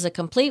 This is a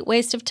complete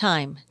waste of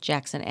time,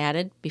 Jackson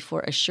added,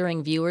 before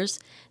assuring viewers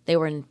they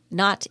were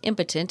not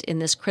impotent in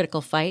this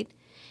critical fight.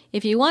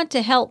 If you want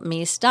to help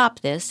me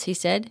stop this, he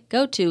said,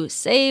 go to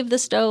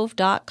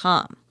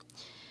SaveTheStove.com.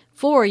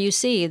 For, you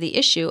see, the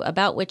issue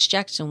about which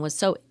Jackson was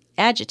so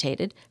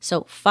agitated,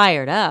 so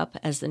fired up,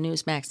 as the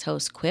Newsmax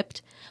host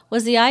quipped,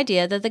 was the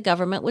idea that the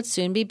government would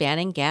soon be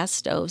banning gas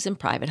stoves in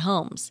private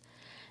homes.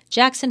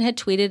 Jackson had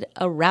tweeted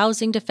a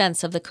rousing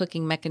defense of the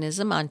cooking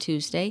mechanism on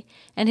Tuesday,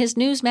 and his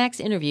Newsmax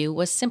interview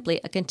was simply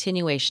a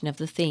continuation of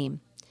the theme.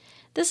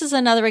 This is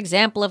another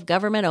example of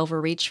government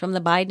overreach from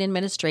the Biden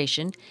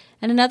administration,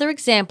 and another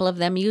example of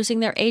them using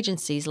their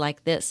agencies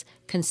like this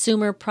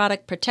Consumer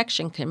Product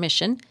Protection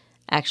Commission,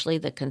 actually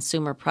the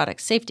Consumer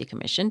Product Safety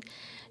Commission,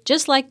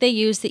 just like they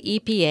use the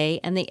EPA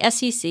and the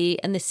SEC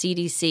and the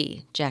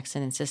CDC,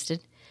 Jackson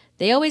insisted.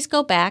 They always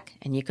go back,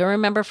 and you can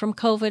remember from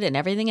COVID and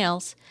everything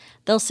else,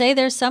 they'll say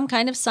there's some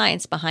kind of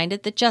science behind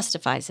it that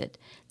justifies it.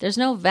 There's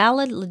no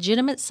valid,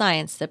 legitimate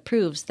science that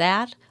proves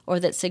that or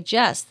that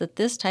suggests that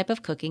this type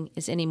of cooking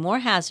is any more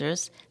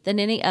hazardous than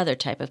any other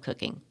type of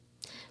cooking.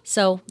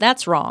 So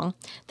that's wrong.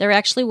 There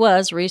actually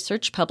was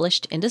research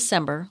published in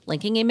December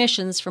linking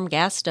emissions from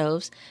gas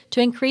stoves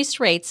to increased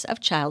rates of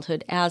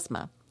childhood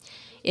asthma.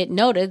 It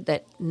noted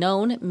that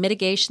known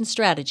mitigation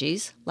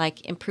strategies,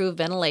 like improved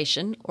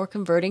ventilation or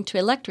converting to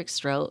electric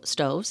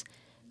stoves,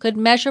 could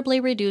measurably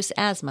reduce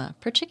asthma,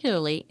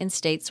 particularly in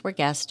states where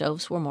gas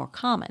stoves were more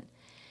common.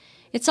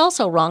 It's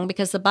also wrong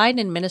because the Biden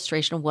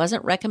administration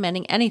wasn't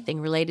recommending anything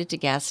related to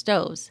gas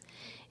stoves.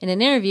 In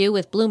an interview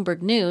with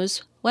Bloomberg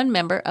News, one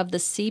member of the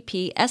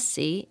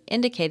CPSC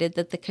indicated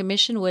that the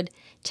commission would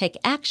take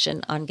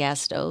action on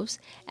gas stoves,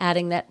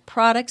 adding that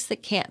products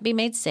that can't be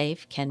made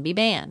safe can be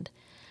banned.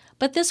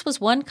 But this was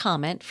one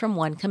comment from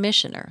one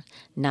commissioner,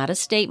 not a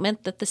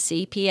statement that the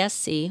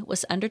CPSC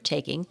was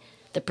undertaking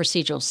the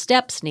procedural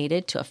steps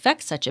needed to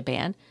effect such a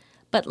ban,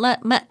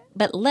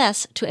 but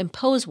less to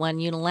impose one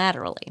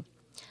unilaterally.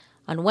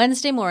 On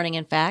Wednesday morning,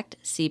 in fact,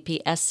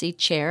 CPSC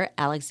Chair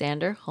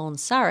Alexander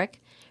Hohn-Sarek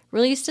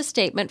released a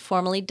statement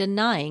formally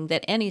denying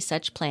that any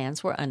such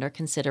plans were under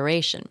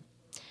consideration.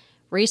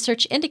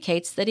 Research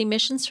indicates that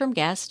emissions from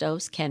gas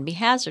stoves can be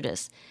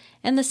hazardous,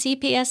 and the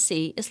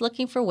CPSC is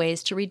looking for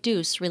ways to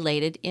reduce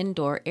related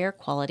indoor air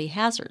quality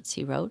hazards,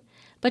 he wrote.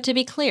 But to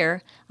be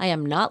clear, I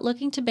am not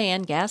looking to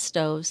ban gas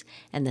stoves,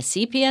 and the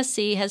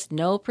CPSC has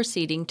no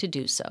proceeding to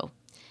do so.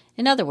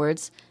 In other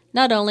words,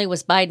 not only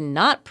was Biden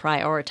not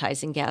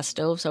prioritizing gas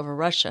stoves over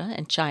Russia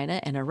and China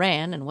and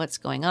Iran and what's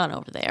going on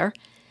over there,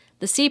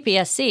 the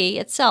CPSC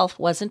itself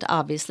wasn't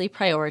obviously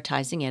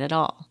prioritizing it at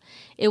all.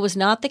 It was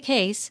not the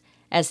case,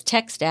 as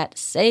text at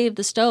Save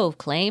the Stove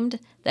claimed,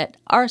 that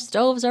our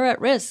stoves are at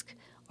risk,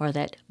 or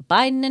that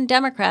Biden and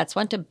Democrats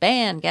want to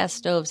ban gas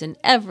stoves in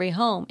every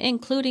home,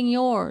 including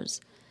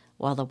yours,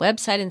 while the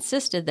website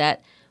insisted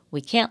that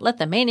we can't let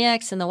the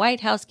maniacs in the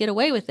White House get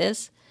away with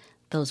this.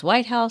 Those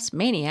White House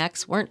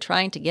maniacs weren't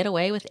trying to get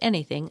away with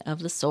anything of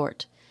the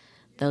sort.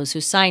 Those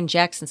who signed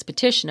Jackson's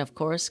petition, of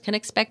course, can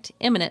expect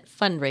imminent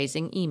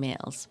fundraising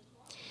emails.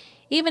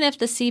 Even if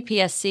the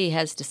CPSC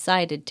had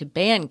decided to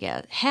ban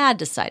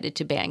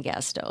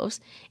gas stoves,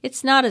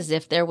 it's not as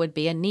if there would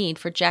be a need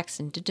for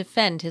Jackson to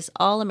defend his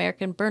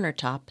all-American burner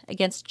top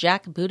against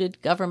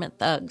jackbooted government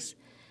thugs.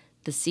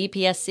 The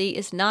CPSC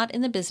is not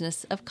in the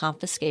business of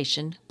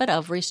confiscation, but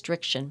of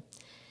restriction.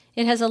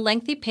 It has a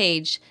lengthy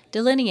page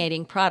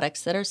delineating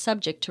products that are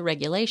subject to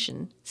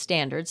regulation,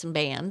 standards, and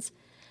bans,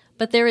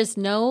 but there is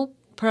no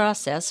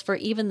process for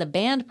even the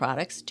banned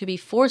products to be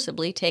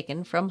forcibly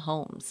taken from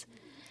homes.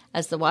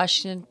 As the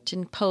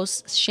Washington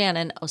Post's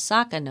Shannon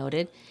Osaka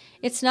noted,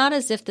 it's not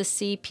as if the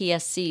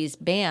CPSC's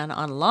ban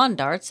on lawn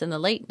darts in the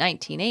late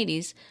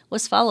 1980s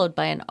was followed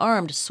by an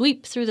armed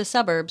sweep through the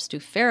suburbs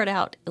to ferret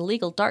out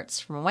illegal darts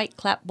from white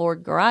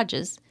clapboard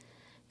garages.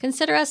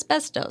 Consider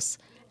asbestos.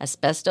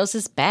 Asbestos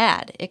is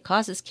bad. It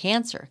causes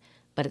cancer,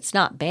 but it's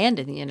not banned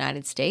in the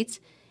United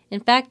States. In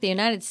fact, the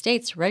United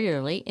States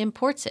regularly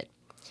imports it.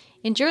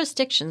 In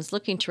jurisdictions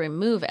looking to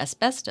remove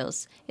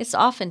asbestos, it's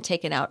often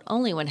taken out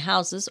only when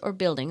houses or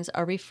buildings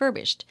are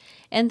refurbished,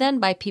 and then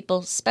by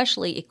people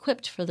specially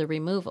equipped for the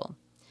removal.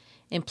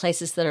 In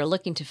places that are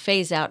looking to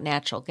phase out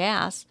natural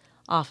gas,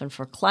 often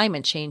for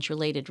climate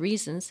change-related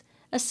reasons,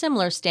 a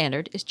similar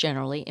standard is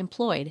generally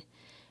employed.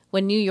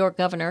 When New York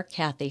Governor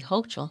Kathy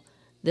Hochul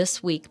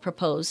this week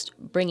proposed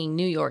bringing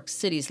New York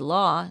City's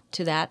law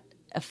to that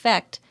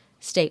effect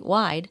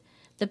statewide,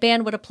 the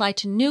ban would apply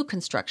to new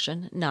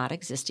construction, not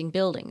existing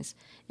buildings.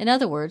 In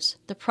other words,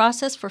 the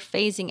process for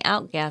phasing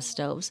out gas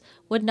stoves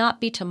would not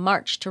be to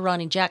march to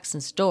Ronnie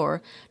Jackson's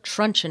door,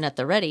 truncheon at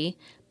the ready,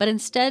 but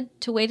instead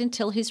to wait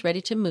until he's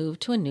ready to move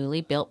to a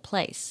newly built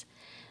place.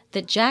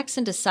 That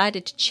Jackson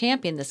decided to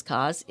champion this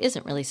cause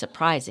isn't really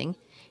surprising.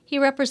 He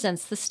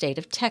represents the state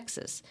of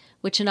Texas,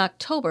 which in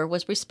October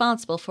was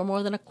responsible for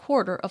more than a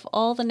quarter of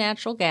all the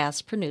natural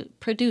gas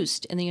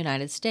produced in the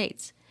United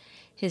States.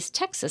 His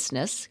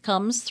Texasness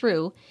comes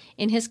through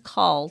in his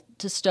call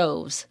to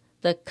stoves.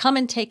 The "come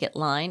and take it"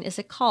 line is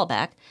a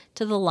callback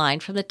to the line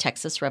from the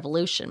Texas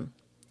Revolution.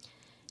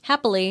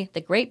 Happily,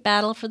 the great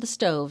battle for the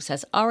stoves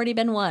has already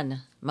been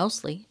won,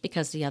 mostly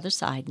because the other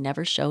side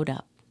never showed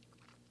up.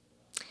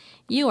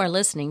 You are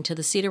listening to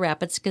the Cedar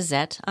Rapids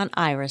Gazette on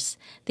IRIS,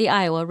 the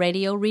Iowa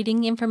Radio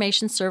Reading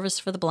Information Service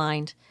for the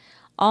Blind.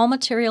 All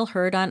material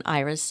heard on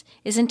IRIS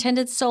is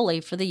intended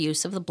solely for the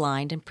use of the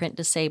blind and print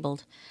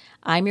disabled.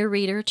 I'm your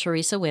reader,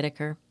 Teresa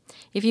Whitaker.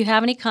 If you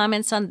have any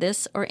comments on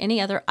this or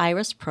any other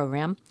IRIS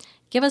program,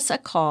 give us a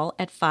call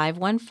at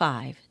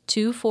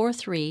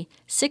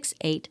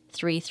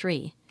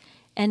 515-243-6833.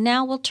 And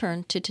now we'll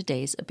turn to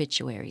today's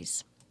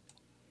obituaries.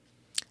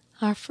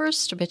 Our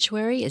first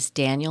obituary is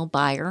Daniel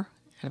Byer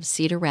of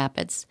Cedar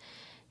Rapids.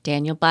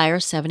 Daniel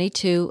Byer,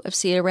 72, of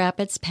Cedar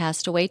Rapids,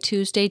 passed away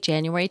Tuesday,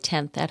 January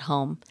 10th at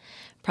home.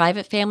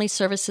 Private family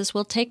services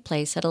will take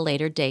place at a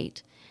later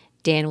date.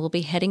 Dan will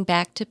be heading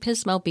back to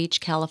Pismo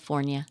Beach,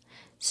 California.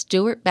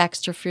 Stuart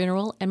Baxter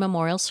Funeral and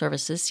Memorial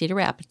Services, Cedar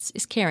Rapids,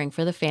 is caring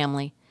for the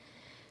family.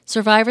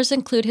 Survivors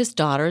include his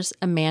daughters,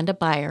 Amanda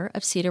Byer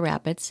of Cedar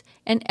Rapids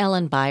and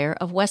Ellen Byer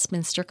of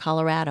Westminster,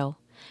 Colorado,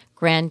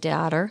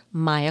 granddaughter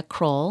Maya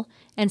Kroll,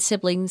 and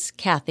siblings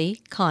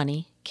Kathy,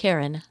 Connie,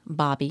 Karen,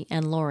 Bobby,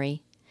 and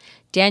Lori.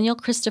 Daniel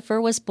Christopher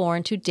was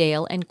born to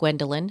Dale and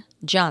Gwendolyn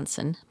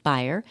Johnson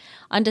Byer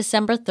on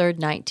December 3,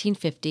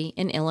 1950,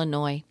 in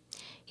Illinois.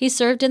 He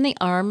served in the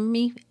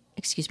Army,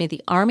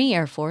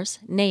 Air Force,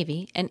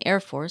 Navy, and Air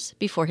Force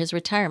before his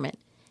retirement.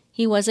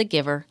 He was a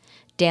giver.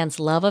 Dan's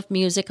love of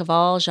music of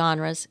all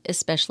genres,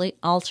 especially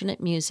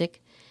alternate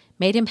music,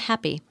 made him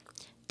happy.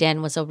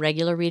 Dan was a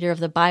regular reader of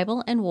the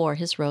Bible and wore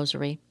his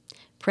rosary,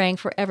 praying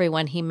for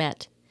everyone he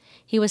met.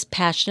 He was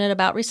passionate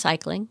about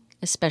recycling,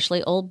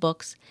 especially old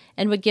books,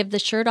 and would give the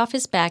shirt off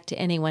his back to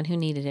anyone who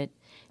needed it.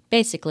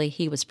 Basically,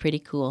 he was pretty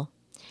cool.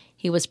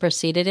 He was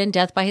preceded in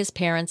death by his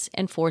parents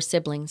and 4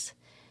 siblings.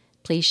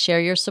 Please share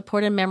your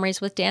support and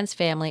memories with Dan's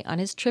family on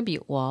his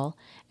tribute wall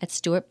at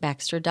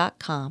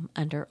stuartbaxter.com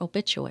under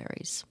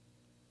obituaries.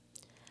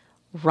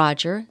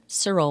 Roger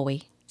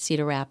Sorowi,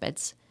 Cedar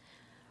Rapids.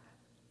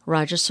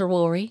 Roger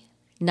Sorowi,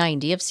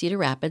 90, of Cedar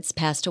Rapids,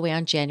 passed away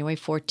on January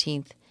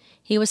 14th.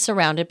 He was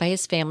surrounded by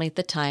his family at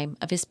the time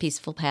of his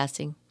peaceful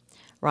passing.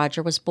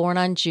 Roger was born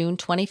on June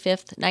 25,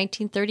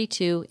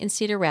 1932, in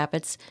Cedar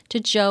Rapids to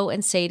Joe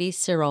and Sadie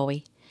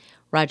Sorowi.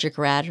 Roger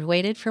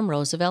graduated from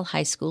Roosevelt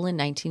High School in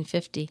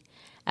 1950.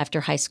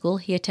 After high school,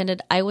 he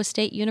attended Iowa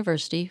State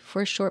University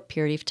for a short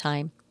period of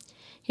time.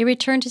 He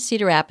returned to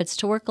Cedar Rapids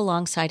to work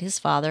alongside his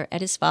father at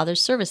his father's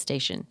service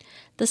station,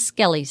 the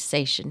Skelly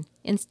Station,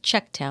 in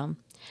Checktown.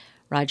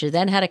 Roger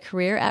then had a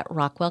career at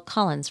Rockwell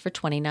Collins for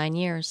 29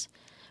 years.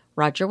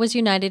 Roger was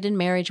united in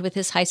marriage with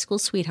his high school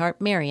sweetheart,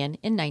 Marion,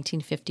 in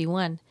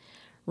 1951.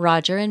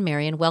 Roger and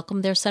Marion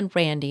welcomed their son,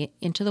 Randy,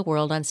 into the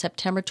world on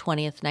September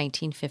 20,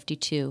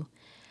 1952.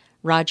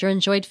 Roger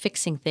enjoyed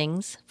fixing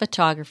things,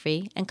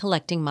 photography, and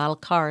collecting model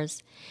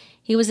cars.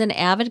 He was an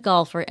avid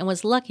golfer and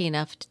was lucky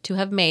enough to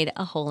have made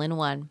a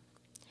hole-in-one.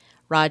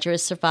 Roger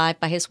is survived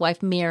by his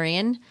wife,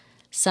 Marion,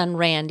 son,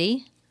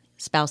 Randy,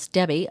 spouse,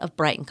 Debbie, of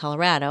Brighton,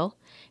 Colorado,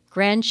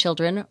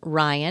 grandchildren,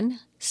 Ryan,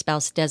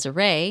 spouse,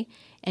 Desiree,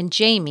 and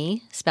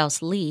Jamie,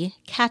 spouse, Lee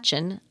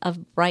Katchen,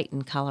 of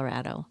Brighton,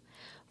 Colorado.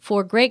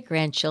 4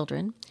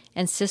 great-grandchildren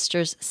and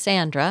sisters,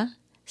 Sandra,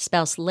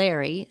 spouse,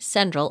 Larry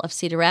Sendrell, of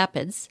Cedar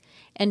Rapids,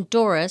 and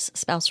Doris,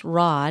 spouse,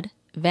 Rod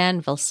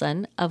Van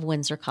Vilson, of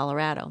Windsor,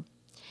 Colorado.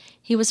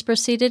 He was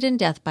preceded in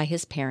death by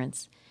his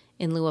parents.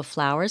 In lieu of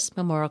flowers,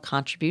 memorial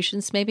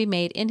contributions may be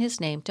made in his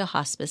name to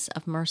Hospice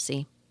of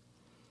Mercy.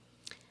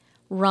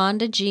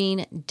 Rhonda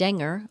Jean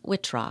Denger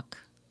Wittrock,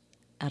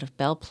 out of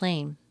Belle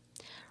Plaine.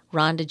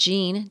 Rhonda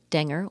Jean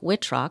Denger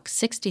Wittrock,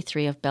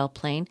 63, of Belle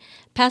Plaine,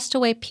 passed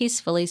away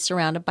peacefully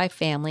surrounded by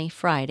family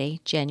Friday,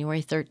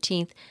 January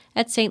 13th,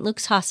 at St.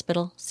 Luke's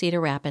Hospital,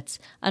 Cedar Rapids,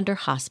 under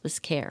hospice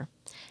care.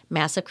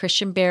 Mass of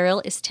Christian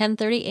burial is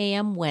 10:30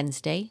 a.m.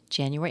 Wednesday,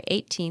 January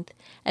 18th,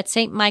 at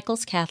St.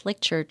 Michael's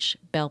Catholic Church,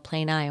 Belle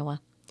Plaine,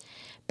 Iowa.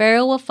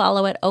 Burial will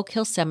follow at Oak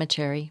Hill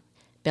Cemetery,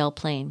 Belle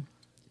Plaine.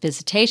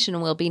 Visitation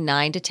will be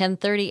 9 to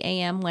 10:30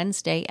 a.m.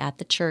 Wednesday at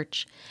the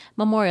church.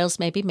 Memorials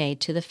may be made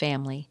to the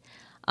family.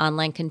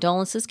 Online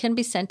condolences can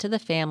be sent to the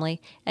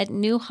family at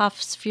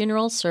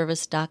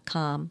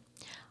newhofsfuneralservice.com.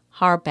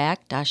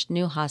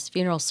 Harbach-Newhoff's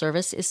Funeral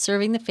Service is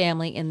serving the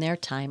family in their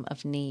time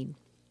of need.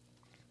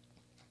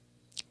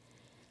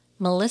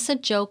 Melissa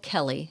Jo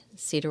Kelly,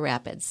 Cedar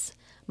Rapids.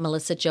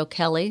 Melissa Jo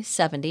Kelly,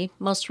 70,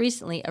 most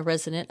recently a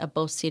resident of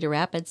both Cedar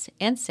Rapids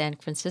and San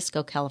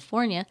Francisco,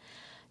 California,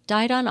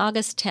 died on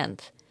August 10,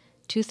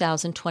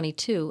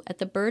 2022, at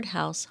the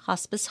Birdhouse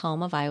Hospice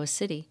Home of Iowa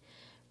City.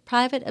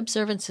 Private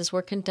observances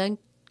were conducted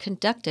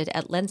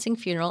at Lensing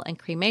Funeral and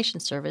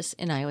Cremation Service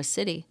in Iowa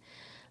City.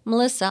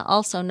 Melissa,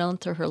 also known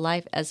through her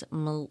life as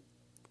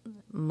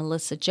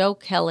Melissa Jo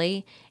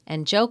Kelly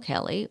and Joe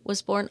Kelly,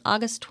 was born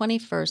August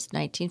 21,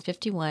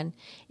 1951,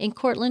 in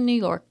Cortland, New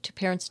York, to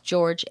parents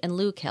George and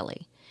Lou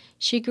Kelly.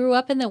 She grew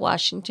up in the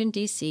Washington,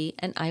 D.C.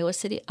 and Iowa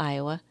City,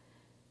 Iowa,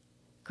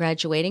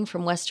 graduating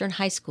from Western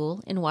High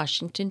School in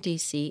Washington,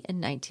 D.C. in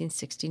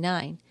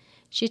 1969.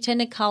 She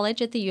attended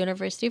college at the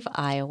University of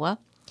Iowa,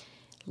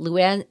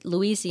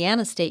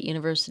 Louisiana State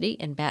University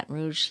in Baton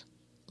Rouge,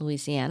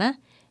 Louisiana,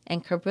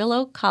 and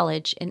Cabrillo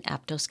College in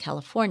Aptos,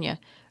 California,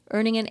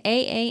 earning an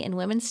AA in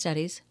Women's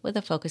Studies with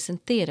a focus in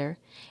theater,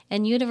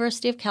 and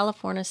University of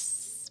California,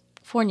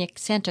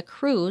 Santa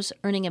Cruz,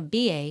 earning a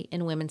BA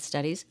in Women's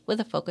Studies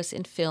with a focus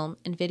in film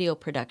and video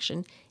production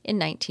in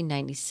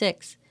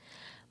 1996.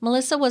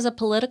 Melissa was a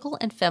political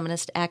and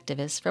feminist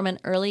activist from an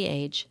early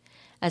age.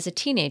 As a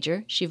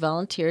teenager, she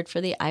volunteered for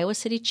the Iowa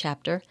City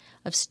chapter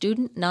of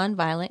Student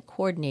Nonviolent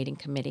Coordinating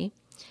Committee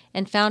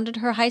and founded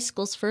her high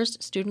school's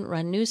first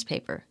student-run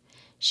newspaper.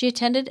 She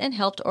attended and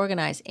helped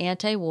organize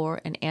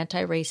anti-war and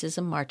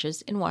anti-racism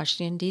marches in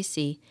Washington,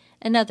 D.C.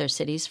 and other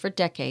cities for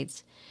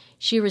decades.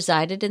 She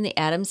resided in the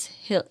Adams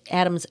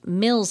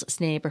Mills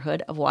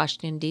neighborhood of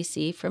Washington,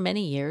 D.C. for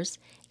many years,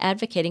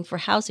 advocating for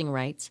housing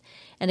rights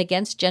and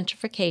against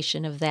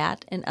gentrification of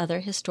that and other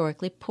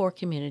historically poor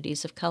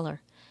communities of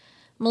color.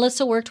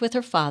 Melissa worked with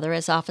her father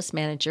as office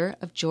manager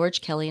of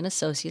George Kelly and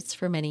Associates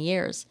for many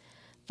years.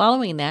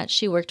 Following that,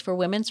 she worked for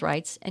women's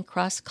rights and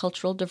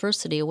cross-cultural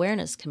diversity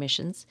awareness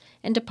commissions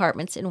and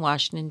departments in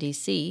Washington,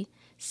 D.C.,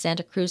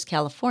 Santa Cruz,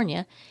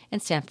 California,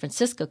 and San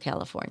Francisco,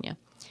 California.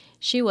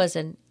 She was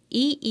an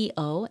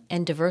EEO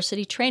and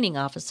Diversity Training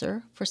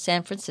Officer for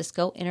San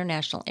Francisco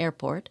International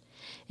Airport,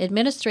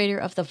 administrator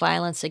of the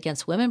Violence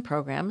Against Women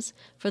programs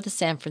for the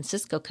San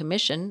Francisco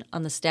Commission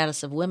on the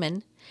Status of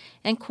Women,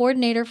 and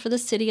coordinator for the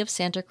City of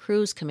Santa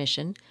Cruz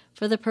Commission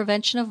for the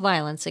Prevention of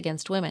Violence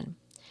Against Women.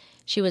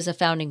 She was a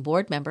founding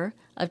board member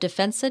of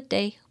Defensa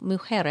de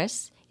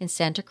Mujeres in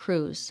Santa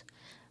Cruz.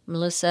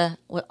 Melissa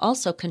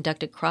also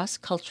conducted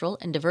cross-cultural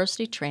and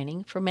diversity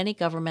training for many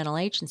governmental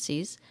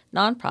agencies,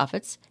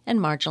 nonprofits, and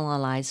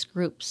marginalized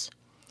groups.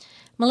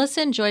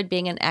 Melissa enjoyed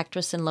being an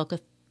actress in local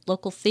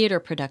local theater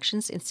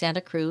productions in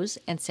Santa Cruz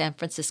and San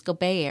Francisco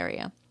Bay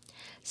Area.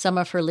 Some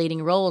of her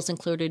leading roles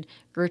included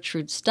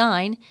Gertrude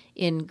Stein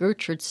in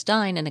Gertrude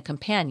Stein and a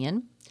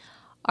Companion,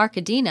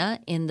 Arkadina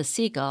in The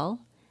Seagull,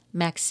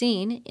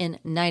 Maxine in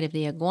Night of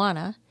the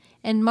Iguana,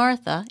 and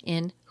Martha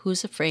in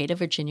Who's Afraid of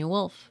Virginia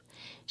Woolf.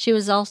 She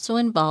was also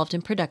involved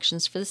in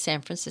productions for the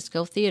San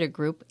Francisco theater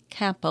group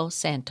Campo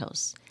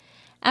Santos.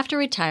 After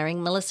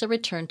retiring, Melissa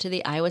returned to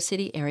the Iowa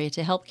City area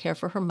to help care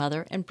for her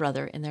mother and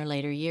brother in their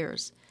later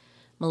years.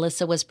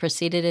 Melissa was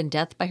preceded in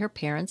death by her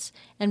parents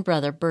and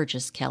brother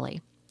Burgess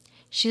Kelly.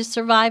 She is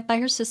survived by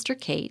her sister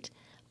Kate,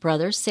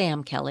 brother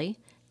Sam Kelly,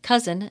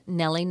 cousin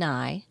Nellie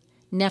Nye,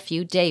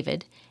 nephew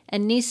David,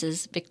 and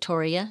nieces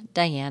Victoria,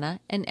 Diana,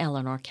 and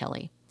Eleanor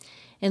Kelly.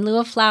 In lieu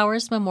of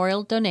flowers,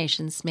 memorial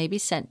donations may be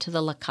sent to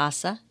the La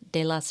Casa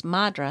de las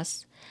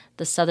Madras,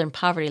 the Southern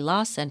Poverty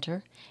Law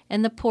Center,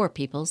 and the Poor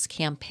People's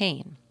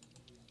Campaign.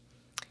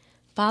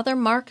 Father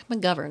Mark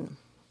McGovern,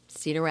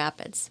 Cedar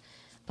Rapids.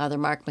 Father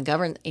Mark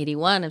McGovern,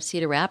 81, of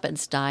Cedar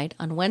Rapids, died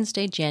on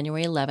Wednesday,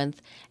 January 11th,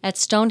 at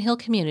Stonehill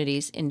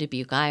Communities in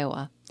Dubuque,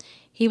 Iowa.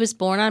 He was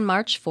born on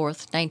March 4,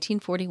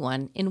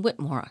 1941, in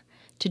Whitmore,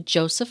 to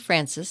Joseph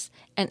Francis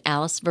and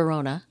Alice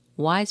Verona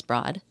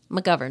Wisebroad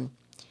McGovern.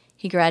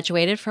 He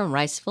graduated from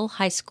Riceville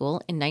High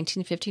School in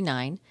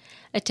 1959,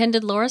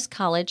 attended Loras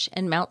College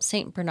and Mount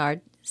St.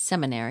 Bernard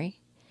Seminary.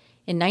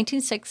 In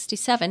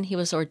 1967, he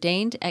was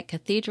ordained at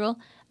Cathedral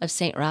of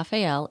St.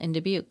 Raphael in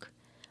Dubuque.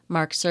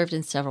 Mark served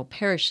in several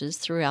parishes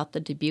throughout the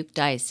Dubuque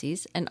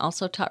Diocese and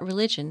also taught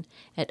religion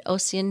at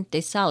Ocean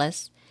de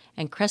Sales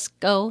and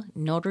Cresco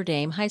Notre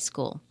Dame High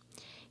School.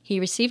 He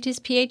received his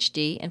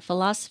Ph.D. in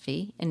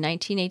philosophy in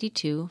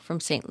 1982 from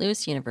St.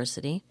 Louis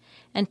University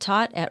and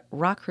taught at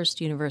Rockhurst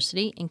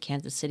University in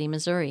Kansas City,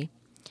 Missouri.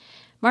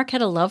 Mark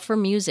had a love for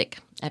music.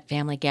 At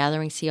family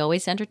gatherings, he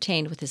always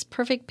entertained with his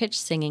perfect pitch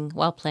singing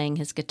while playing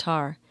his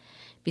guitar.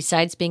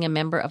 Besides being a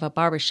member of a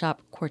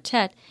barbershop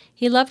quartet,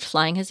 he loved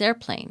flying his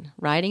airplane,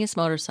 riding his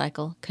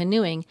motorcycle,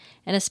 canoeing,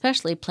 and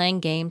especially playing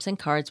games and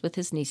cards with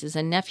his nieces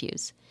and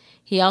nephews.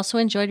 He also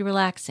enjoyed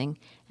relaxing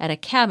at a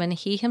cabin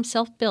he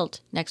himself built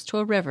next to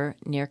a river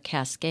near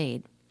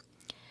Cascade.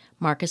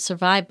 Mark is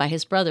survived by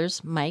his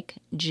brothers Mike,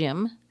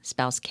 Jim,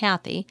 spouse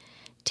Kathy,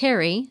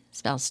 Terry,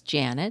 spouse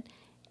Janet,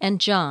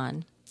 and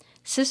John,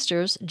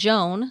 sisters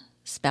Joan,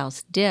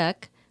 spouse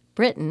Dick,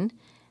 Britton,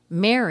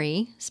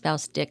 Mary,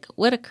 spouse Dick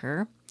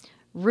Whitaker,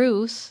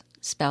 Ruth,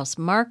 spouse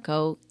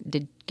Marco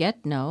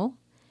DeGetno,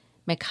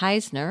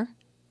 McHeisner,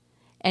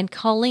 and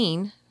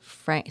Colleen,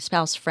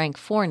 spouse Frank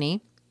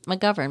Forney,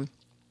 McGovern,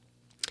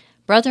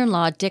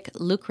 brother-in-law Dick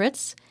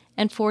Lukritz,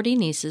 and 40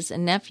 nieces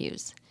and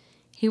nephews.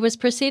 He was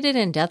preceded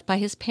in death by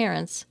his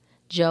parents,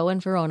 Joe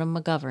and Verona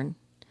McGovern,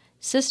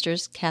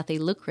 sisters Kathy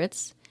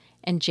Lukritz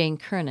and Jane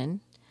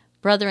Kernan,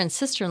 brother and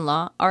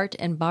sister-in-law Art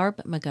and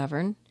Barb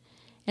McGovern,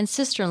 and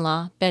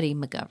sister-in-law Betty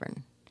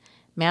McGovern.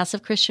 Mass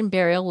of Christian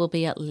burial will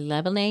be at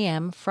 11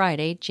 a.m.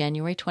 Friday,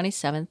 January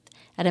 27th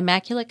at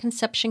Immaculate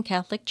Conception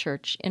Catholic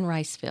Church in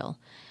Riceville,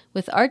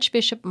 with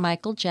Archbishop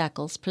Michael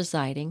Jackals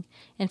presiding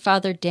and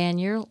Father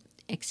Daniel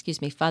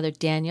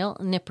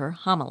Nipper,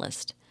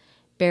 homilist.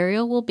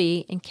 Burial will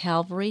be in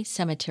Calvary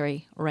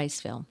Cemetery,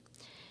 Riceville.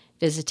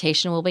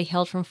 Visitation will be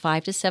held from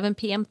 5 to 7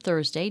 p.m.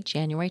 Thursday,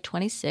 January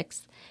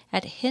 26th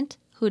at Hint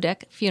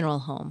Hudek Funeral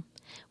Home,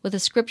 with a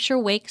scripture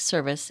wake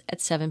service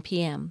at 7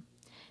 p.m.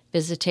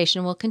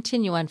 Visitation will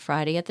continue on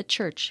Friday at the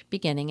church,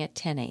 beginning at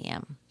 10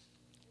 a.m.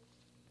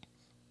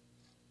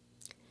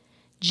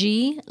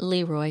 G.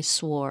 Leroy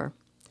Swore,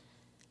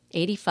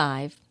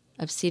 85,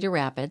 of Cedar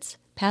Rapids,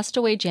 passed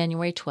away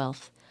January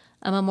 12th.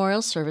 A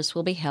memorial service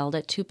will be held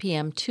at 2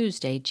 p.m.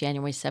 Tuesday,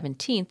 January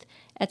 17th,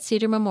 at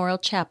Cedar Memorial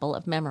Chapel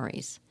of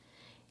Memories.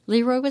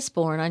 Leroy was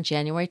born on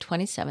January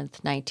 27,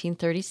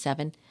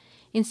 1937,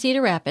 in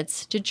Cedar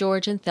Rapids to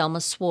George and Thelma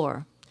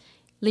Swore.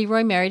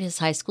 Leroy married his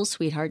high school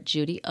sweetheart,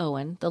 Judy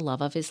Owen, the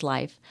love of his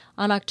life,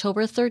 on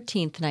October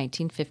 13,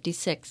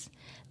 1956.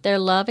 Their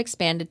love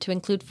expanded to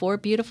include 4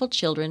 beautiful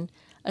children,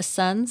 a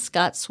son,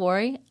 Scott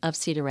Swore, of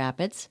Cedar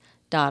Rapids,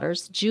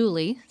 daughters,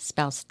 Julie,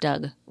 spouse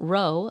Doug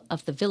Rowe,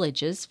 of the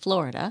Villages,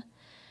 Florida,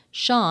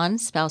 Sean,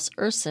 spouse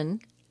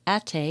Urson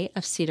Ate,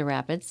 of Cedar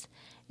Rapids,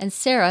 and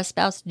Sarah,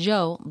 spouse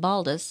Joe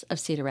Baldus, of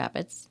Cedar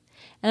Rapids,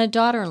 and a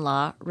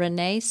daughter-in-law,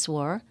 Renee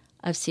Swore,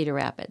 of Cedar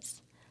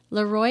Rapids.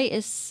 Leroy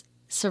is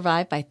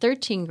survived by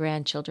 13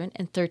 grandchildren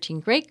and 13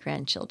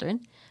 great-grandchildren,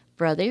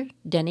 brother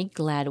Denny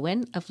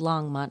Gladwin of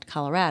Longmont,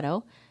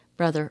 Colorado,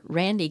 brother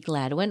Randy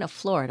Gladwin of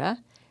Florida,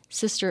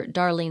 sister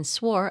Darlene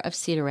Swore of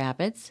Cedar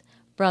Rapids,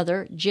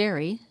 brother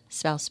Jerry,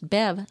 spouse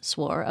Bev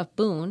Swore of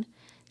Boone,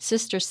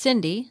 sister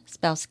Cindy,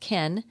 spouse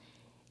Ken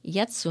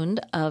Yetzund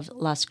of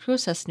Las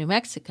Cruces, New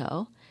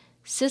Mexico,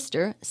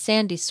 sister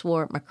Sandy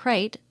Swore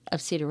McCrate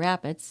of Cedar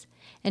Rapids,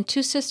 and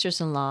 2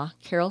 sisters-in-law,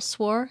 Carol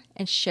Swore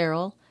and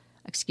Sharon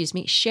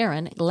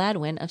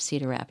Gladwin of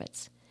Cedar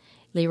Rapids.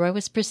 Leroy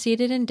was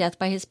preceded in death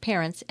by his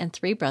parents and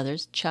 3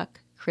 brothers,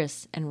 Chuck,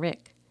 Chris, and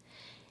Rick.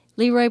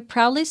 Leroy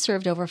proudly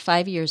served over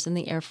 5 years in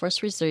the Air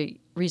Force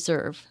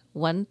Reserve,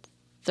 1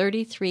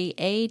 33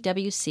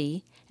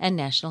 AWC, and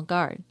National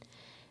Guard.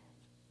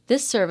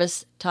 This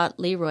service taught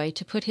Leroy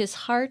to put his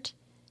heart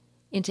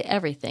into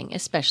everything,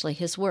 especially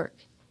his work.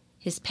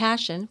 His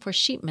passion for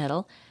sheet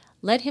metal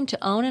led him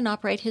to own and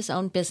operate his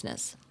own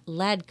business,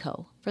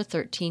 Ladco, for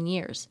 13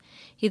 years.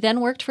 He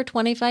then worked for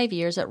 25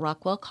 years at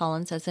Rockwell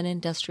Collins as an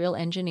industrial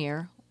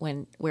engineer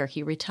where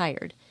he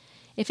retired.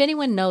 If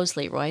anyone knows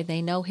Leroy,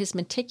 they know his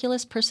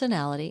meticulous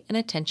personality and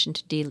attention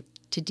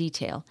to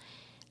detail.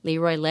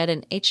 Leroy led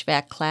an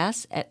HVAC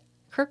class at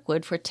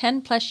Kirkwood for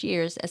 10-plus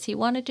years as he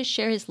wanted to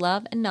share his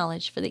love and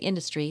knowledge for the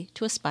industry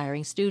to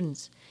aspiring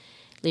students.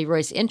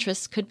 Leroy's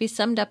interests could be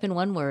summed up in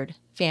one word: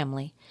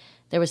 family.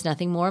 There was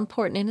nothing more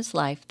important in his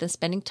life than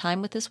spending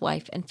time with his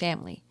wife and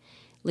family.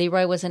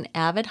 Leroy was an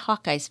avid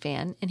Hawkeyes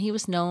fan, and he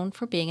was known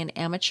for being an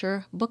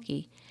amateur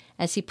bookie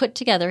as he put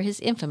together his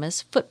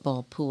infamous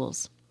football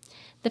pools.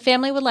 The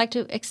family would like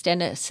to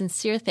extend a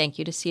sincere thank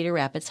you to Cedar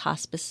Rapids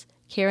Hospice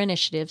Care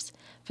Initiatives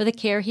for the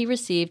care he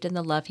received and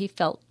the love he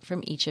felt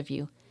from each of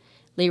you.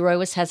 Leroy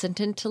was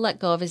hesitant to let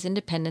go of his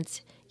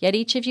independence, yet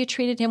each of you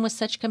treated him with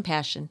such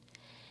compassion.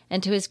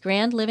 And to his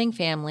grand living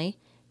family,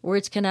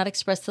 words cannot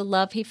express the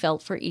love he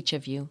felt for each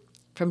of you.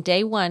 From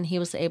day one, he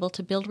was able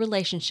to build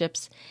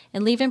relationships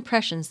and leave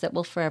impressions that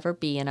will forever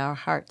be in our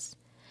hearts.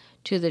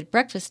 To the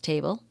breakfast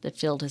table that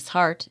filled his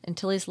heart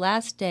until his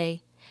last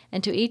day,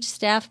 and to each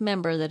staff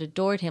member that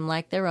adored him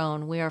like their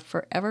own, we are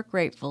forever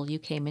grateful you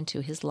came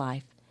into his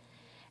life.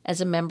 As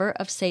a member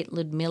of St.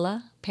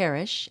 Ludmilla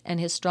Parish and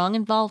his strong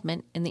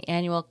involvement in the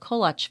annual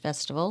Koloch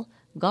Festival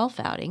golf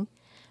outing,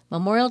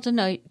 memorial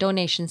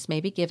donations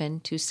may be given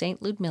to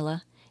St.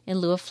 Ludmilla in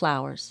lieu of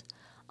flowers.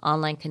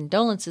 Online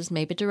condolences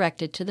may be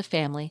directed to the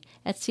family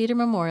at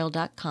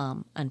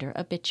cedarmemorial.com under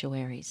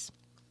obituaries.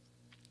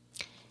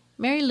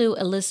 Mary Lou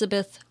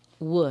Elizabeth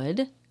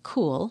Wood,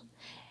 Cool,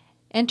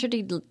 entered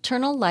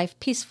eternal life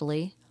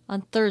peacefully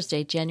on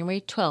Thursday,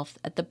 January 12th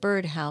at the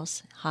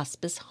Birdhouse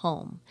Hospice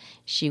Home.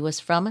 She was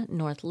from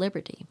North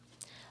Liberty.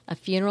 A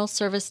funeral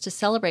service to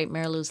celebrate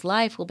Mary Lou's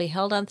life will be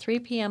held on 3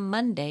 p.m.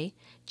 Monday,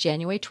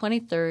 January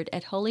 23rd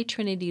at Holy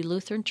Trinity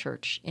Lutheran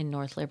Church in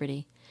North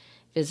Liberty.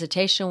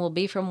 Visitation will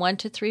be from 1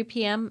 to 3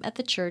 p.m. at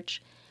the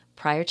church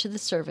prior to the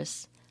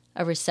service.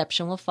 A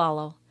reception will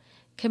follow.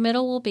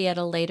 Committal will be at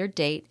a later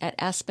date at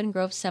Aspen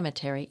Grove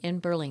Cemetery in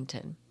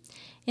Burlington.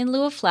 In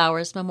lieu of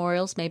flowers,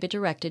 memorials may be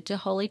directed to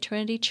Holy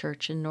Trinity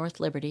Church in North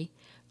Liberty,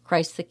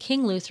 Christ the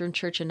King Lutheran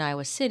Church in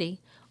Iowa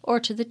City, or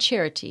to the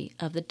charity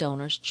of the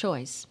donor's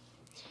choice.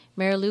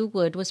 Mary Lou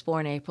Wood was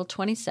born April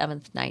 27,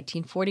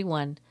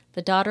 1941,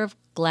 the daughter of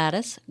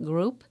Gladys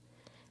Group,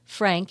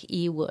 Frank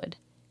E. Wood.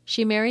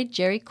 She married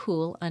Jerry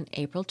Cool on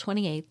April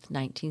 28,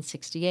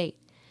 1968.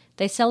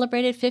 They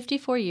celebrated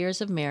 54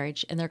 years of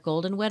marriage and their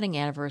golden wedding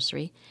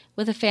anniversary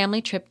with a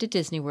family trip to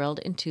Disney World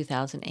in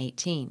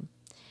 2018.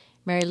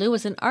 Mary Lou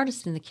was an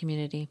artist in the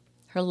community.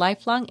 Her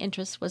lifelong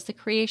interest was the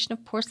creation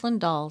of porcelain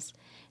dolls,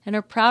 and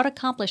her proud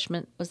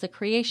accomplishment was the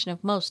creation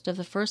of most of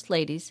the First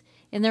Ladies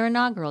in their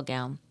inaugural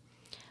gown.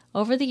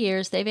 Over the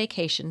years, they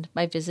vacationed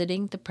by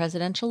visiting the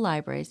presidential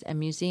libraries and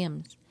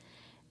museums.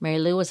 Mary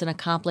Lou was an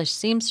accomplished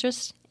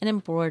seamstress in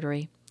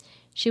embroidery.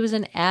 She was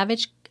an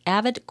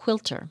avid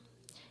quilter.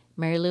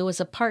 Mary Lou was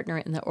a partner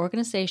in the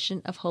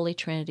organization of Holy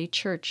Trinity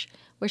Church,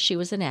 where she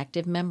was an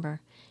active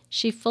member.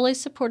 She fully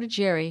supported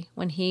Jerry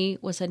when he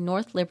was a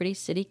North Liberty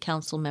City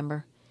Council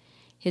member.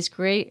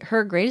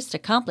 Her greatest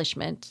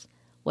accomplishment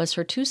was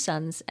her 2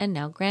 sons and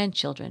now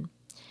grandchildren.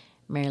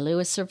 Mary Lou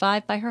is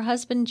survived by her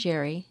husband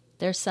Jerry,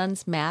 their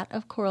sons Matt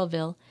of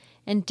Coralville,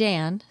 and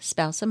Dan,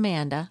 spouse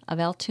Amanda of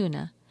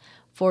Altoona,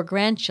 4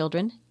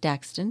 grandchildren,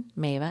 Daxton,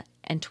 Mava,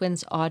 and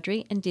twins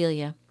Audrey and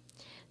Delia,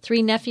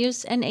 3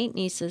 nephews and 8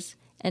 nieces,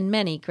 and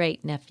many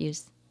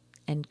great-nephews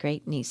and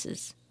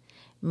great-nieces.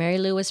 Mary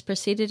Lou was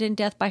preceded in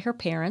death by her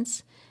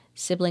parents,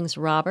 siblings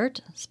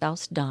Robert,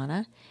 spouse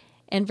Donna,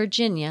 and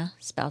Virginia,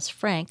 spouse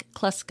Frank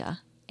Kluska,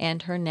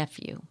 and her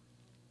nephew.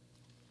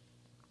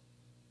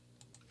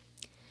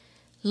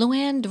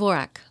 Luann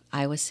Dvorak,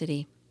 Iowa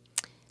City.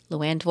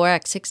 Luann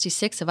Dvorak,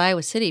 66, of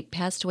Iowa City,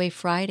 passed away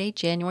Friday,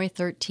 January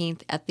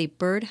 13th at the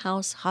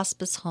Birdhouse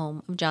Hospice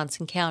Home of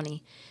Johnson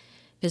County.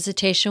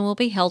 Visitation will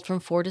be held from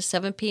 4 to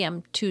 7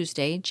 p.m.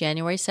 Tuesday,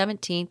 January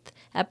 17th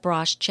at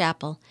Brosh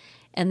Chapel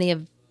and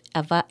the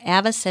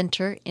Ava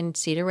Center in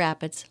Cedar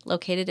Rapids,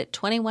 located at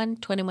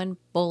 2121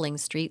 Bowling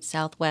Street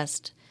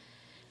Southwest.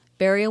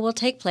 Burial will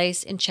take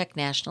place in Czech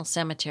National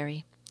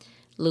Cemetery.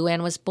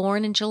 Luann was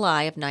born in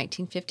July of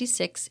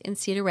 1956 in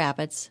Cedar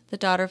Rapids, the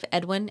daughter of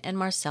Edwin and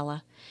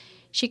Marcella.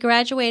 She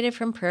graduated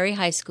from Prairie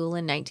High School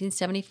in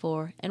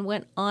 1974 and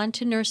went on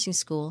to nursing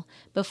school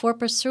before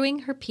pursuing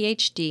her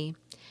Ph.D.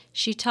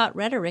 She taught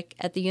rhetoric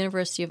at the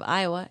University of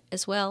Iowa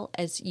as well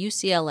as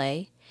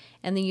UCLA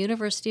and the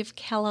University of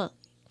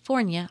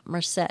California,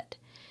 Merced.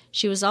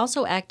 She was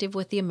also active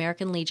with the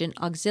American Legion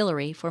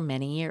Auxiliary for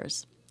many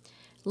years.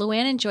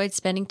 Luann enjoyed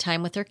spending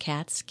time with her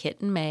cats, Kit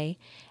and May,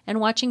 and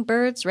watching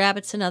birds,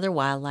 rabbits, and other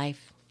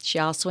wildlife. She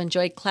also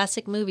enjoyed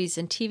classic movies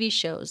and TV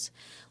shows,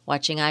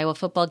 watching Iowa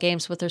football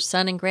games with her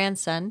son and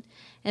grandson,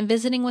 and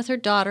visiting with her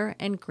daughter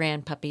and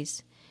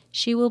grandpuppies.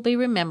 She will be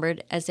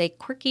remembered as a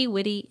quirky,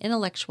 witty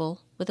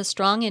intellectual with a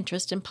strong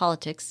interest in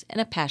politics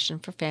and a passion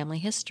for family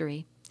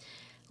history.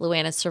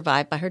 Luann is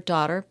survived by her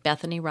daughter,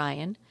 Bethany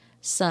Ryan,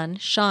 son,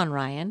 Sean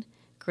Ryan,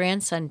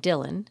 grandson,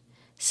 Dylan,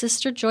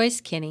 sister,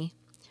 Joyce Kinney,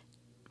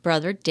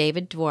 brother,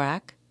 David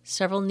Dvorak,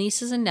 several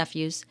nieces and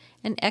nephews,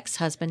 and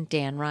ex-husband,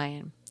 Dan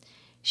Ryan.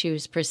 She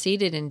was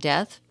preceded in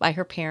death by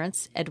her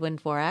parents, Edwin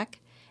Dvorak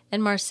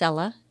and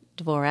Marcella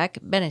Dvorak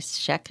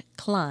Benishek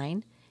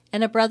Klein,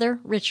 and a brother,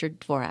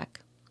 Richard Dvorak.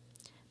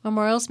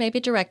 Memorials may be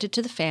directed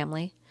to the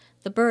family,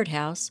 the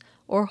Birdhouse,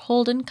 or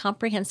Holden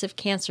Comprehensive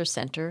Cancer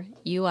Center,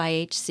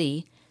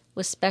 UIHC,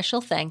 with special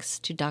thanks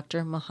to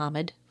Dr.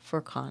 Mohammed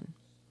Furqan.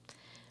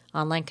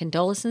 Online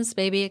condolences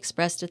may be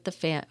expressed to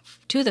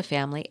the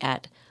family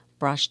at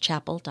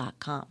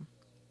broshchapel.com.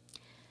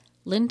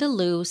 Linda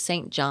Lou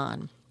St.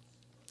 John,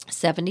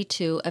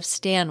 72, of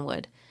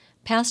Stanwood,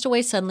 passed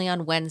away suddenly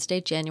on Wednesday,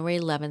 January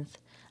 11th.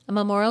 A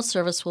memorial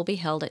service will be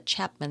held at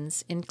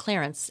Chapman's in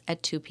Clarence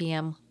at 2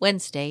 p.m.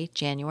 Wednesday,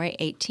 January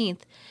 18th,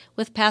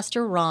 with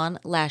Pastor Ron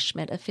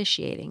Lashmet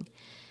officiating.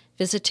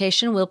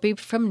 Visitation will be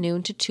from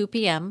noon to 2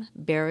 p.m.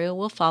 Burial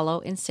will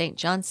follow in St.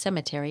 John's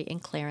Cemetery in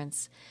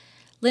Clarence.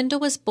 Linda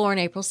was born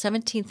April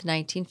 17,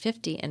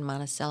 1950, in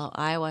Monticello,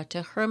 Iowa,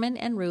 to Herman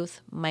and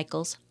Ruth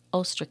Michaels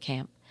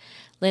Osterkamp.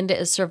 Linda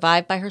is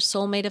survived by her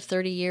soulmate of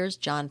 30 years,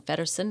 John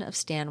Fedderson of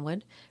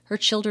Stanwood, her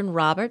children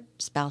Robert,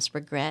 spouse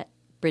Bridget,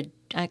 of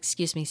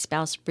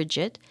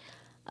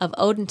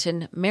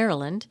Odenton,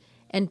 Maryland,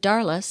 and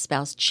Darla,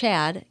 spouse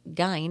Chad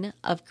Gein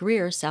of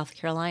Greer, South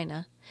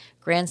Carolina,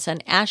 grandson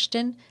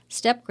Ashton,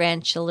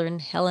 step-grandchildren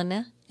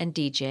Helena and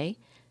DJ,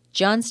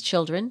 John's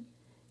children,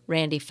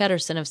 Randy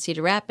Fedderson of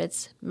Cedar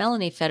Rapids,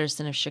 Melanie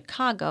Fedderson of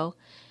Chicago,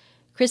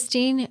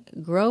 Christine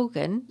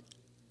Krogan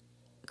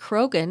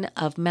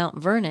of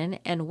Mount Vernon,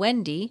 and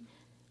Wendy,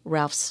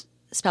 Ralph's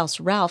spouse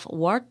Ralph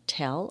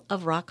Wartell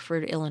of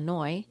Rockford,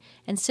 Illinois,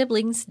 and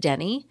siblings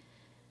Denny,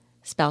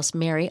 spouse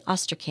Mary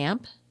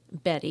Osterkamp,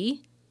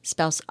 Betty,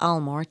 spouse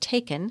Almore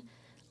Taken,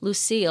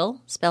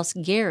 Lucille, spouse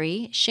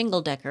Gary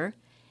Shingledecker,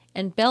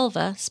 and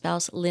Belva,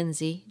 spouse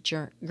Lindsay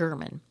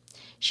German.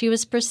 She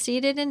was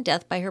preceded in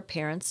death by her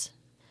parents,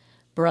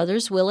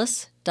 brothers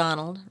Willis,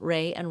 Donald,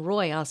 Ray, and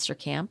Roy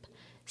Osterkamp,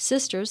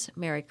 sisters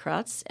Mary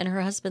Krotz and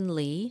her husband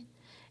Lee,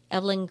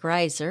 Evelyn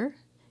Greiser,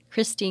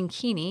 Christine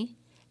Keeney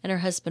and her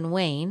husband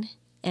Wayne,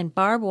 and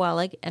Barb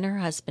Wallig and her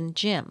husband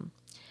Jim.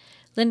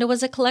 Linda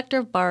was a collector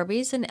of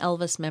Barbies and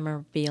Elvis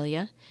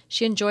memorabilia.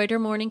 She enjoyed her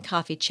morning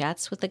coffee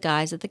chats with the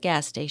guys at the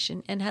gas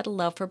station and had a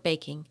love for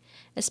baking,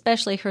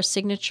 especially her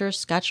signature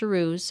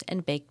scotcheroos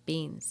and baked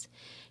beans.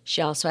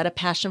 She also had a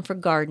passion for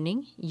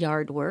gardening,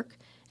 yard work,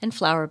 and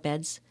flower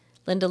beds.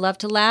 Linda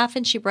loved to laugh,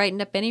 and she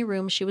brightened up any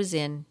room she was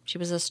in. She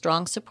was a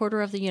strong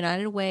supporter of the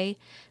United Way,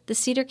 the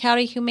Cedar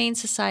County Humane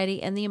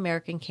Society, and the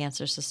American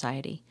Cancer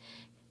Society.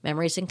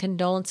 Memories and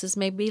condolences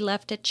may be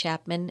left at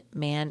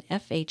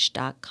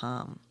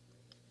chapmanmanfh.com.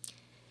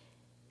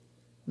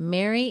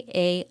 Mary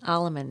A.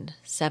 Alleman,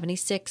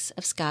 76,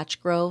 of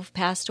Scotch Grove,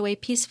 passed away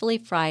peacefully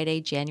Friday,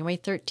 January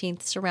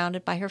 13th,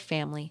 surrounded by her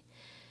family.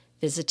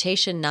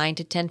 Visitation 9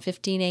 to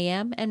 10:15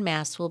 a.m. and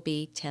Mass will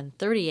be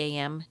 10:30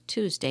 a.m.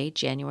 Tuesday,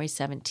 January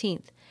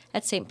 17th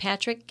at St.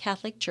 Patrick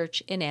Catholic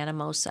Church in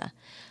Anamosa.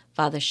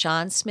 Father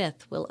Sean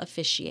Smith will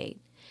officiate.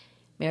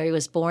 Mary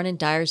was born in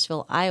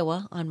Dyersville,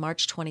 Iowa on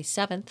March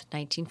 27,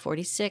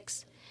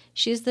 1946.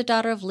 She is the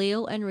daughter of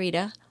Leo and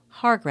Rita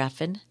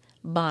Hargrafen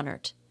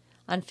Bonnert.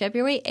 On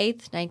February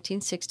 8,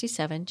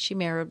 1967, she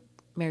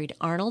married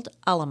Arnold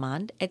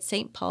Allemand at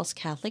St. Paul's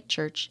Catholic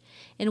Church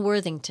in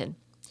Worthington.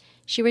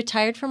 She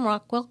retired from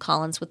Rockwell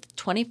Collins with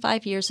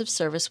 25 years of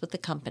service with the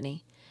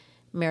company.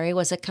 Mary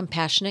was a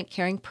compassionate,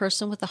 caring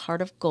person with a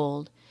heart of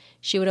gold.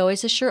 She would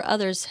always assure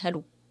others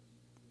had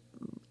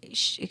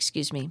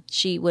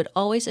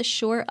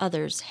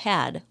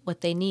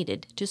what they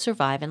needed to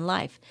survive in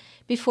life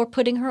before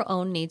putting her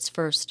own needs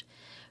first.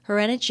 Her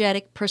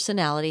energetic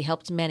personality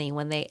helped many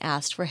when they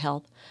asked for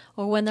help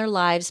or when their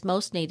lives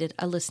most needed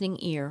a listening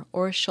ear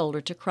or a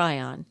shoulder to cry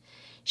on.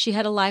 She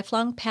had a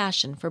lifelong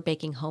passion for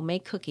baking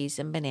homemade cookies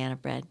and banana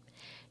bread.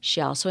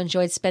 She also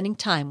enjoyed spending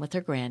time with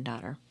her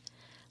granddaughter.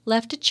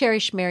 Left to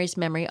cherish Mary's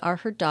memory are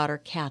her daughter,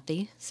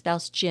 Kathy,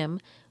 spouse Jim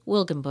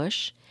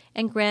Wilgenbush,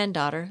 and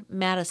granddaughter,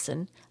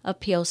 Madison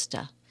of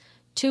Peosta,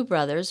 two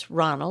brothers,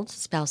 Ronald,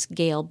 spouse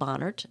Gail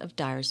Bonnert of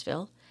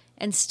Dyersville,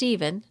 and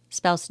Stephen,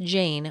 spouse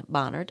Jane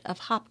Bonnert of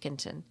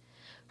Hopkinton,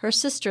 her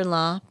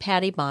sister-in-law,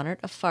 Patty Bonnert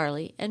of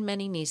Farley, and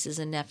many nieces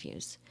and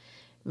nephews.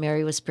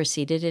 Mary was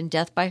preceded in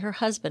death by her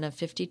husband of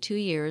 52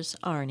 years,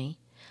 Arnie,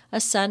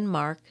 a son,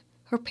 Mark,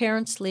 her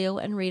parents, Leo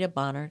and Rita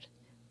Bonnert,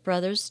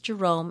 brothers,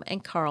 Jerome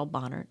and Carl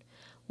Bonnert,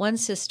 one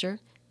sister,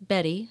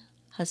 Betty,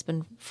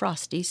 husband,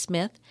 Frosty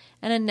Smith,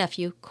 and a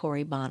nephew,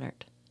 Corey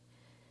Bonnert.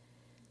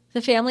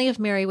 The family of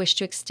Mary wish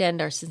to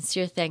extend our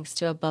sincere thanks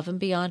to Above and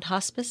Beyond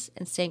Hospice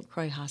and St.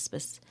 Croix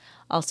Hospice.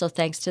 Also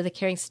thanks to the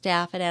caring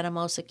staff at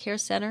Anamosa Care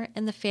Center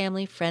and the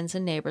family, friends,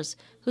 and neighbors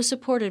who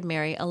supported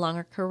Mary along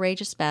her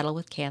courageous battle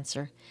with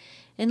cancer.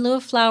 In lieu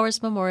of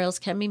flowers, memorials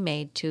can be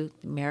made to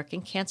the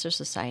American Cancer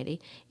Society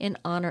in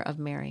honor of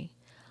Mary.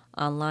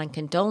 Online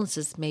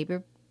condolences may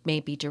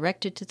be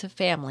directed to the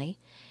family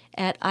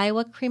at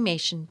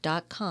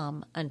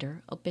iowacremation.com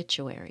under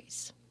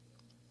obituaries.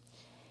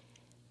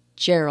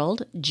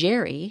 Gerald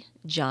Jerry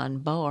John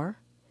Bohr,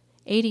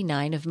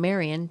 89, of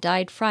Marion,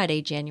 died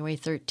Friday, January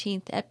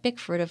 13th at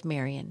Bickford of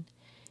Marion.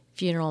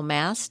 Funeral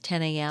Mass,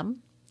 10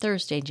 a.m.,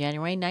 Thursday,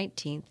 January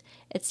 19th,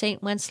 at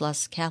St.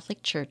 Wenceslas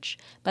Catholic Church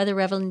by the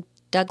Reverend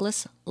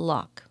Douglas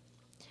Locke.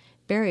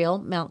 Burial,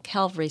 Mount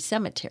Calvary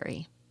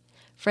Cemetery.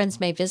 Friends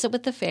may visit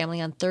with the family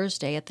on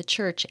Thursday at the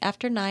church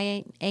after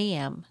 9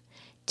 a.m.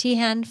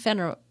 Tehan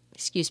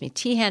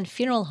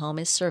Funeral Home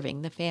is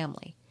serving the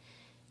family.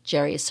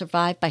 Jerry is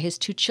survived by his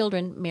 2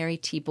 children, Mary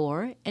T.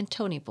 Bohr and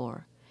Tony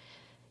Bohr.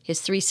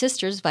 His 3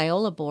 sisters,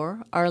 Viola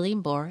Bohr,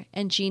 Arlene Bohr,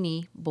 and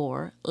Jeannie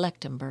Bohr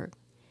Lechtenberg.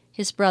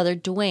 His brother,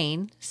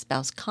 Duane,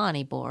 spouse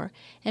Connie Bohr,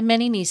 and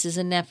many nieces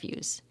and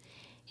nephews.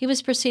 He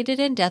was preceded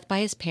in death by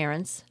his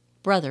parents,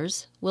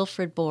 brothers,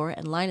 Wilfred Bohr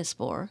and Linus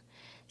Bohr,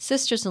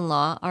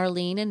 sisters-in-law,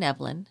 Arlene and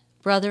Evelyn,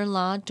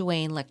 brother-in-law,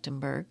 Duane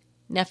Lechtenberg,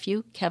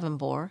 nephew, Kevin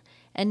Bohr,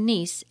 and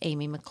niece,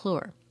 Amy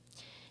McClure.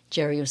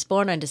 Jerry was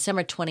born on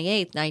December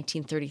 28,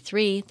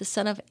 1933, the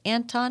son of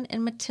Anton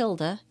and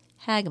Matilda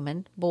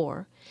Hageman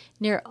Bohr,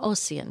 near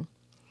Ossian.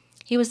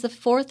 He was the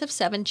 4th of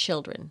 7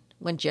 children.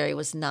 When Jerry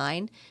was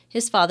 9,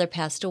 his father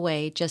passed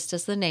away just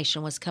as the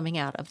nation was coming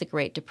out of the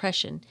Great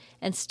Depression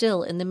and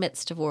still in the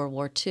midst of World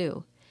War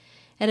II.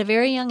 At a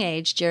very young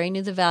age, Jerry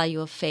knew the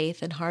value of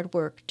faith and hard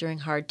work during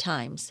hard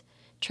times,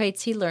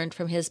 traits he learned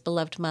from his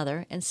beloved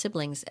mother and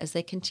siblings as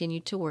they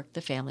continued to work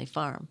the family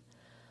farm.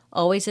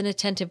 Always an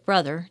attentive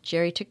brother,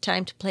 Jerry took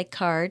time to play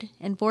card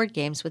and board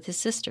games with his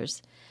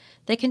sisters.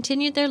 They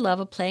continued their love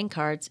of playing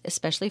cards,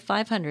 especially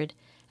 500,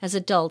 as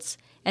adults,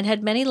 and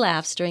had many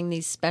laughs during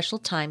these special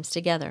times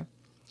together.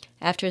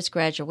 After his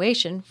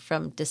graduation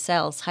from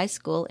DeSales High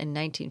School in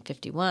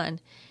 1951,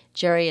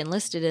 Jerry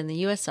enlisted in the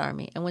U.S.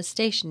 Army and was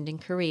stationed in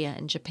Korea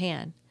and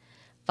Japan.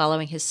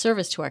 Following his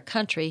service to our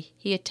country,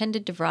 he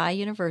attended DeVry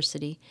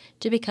University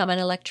to become an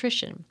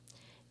electrician.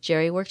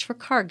 Jerry worked for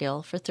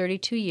Cargill for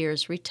 32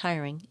 years,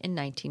 retiring in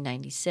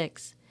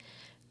 1996.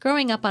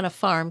 Growing up on a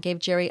farm gave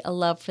Jerry a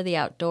love for the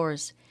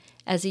outdoors.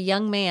 As a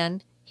young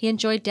man, he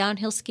enjoyed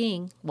downhill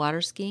skiing,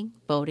 water skiing,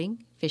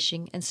 boating,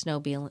 fishing, and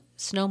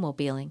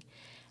snowmobiling.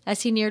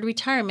 As he neared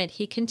retirement,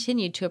 he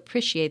continued to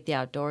appreciate the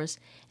outdoors,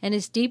 and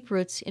his deep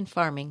roots in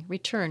farming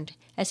returned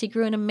as he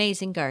grew an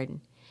amazing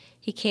garden.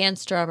 He canned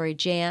strawberry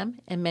jam,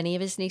 and many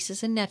of his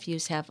nieces and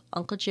nephews have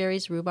Uncle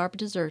Jerry's rhubarb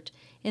dessert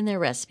in their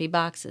recipe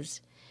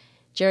boxes.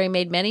 Jerry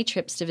made many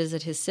trips to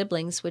visit his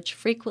siblings, which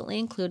frequently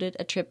included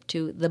a trip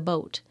to The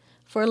Boat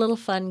for a little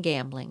fun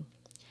gambling.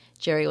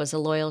 Jerry was a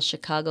loyal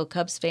Chicago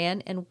Cubs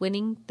fan, and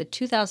winning the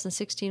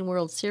 2016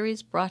 World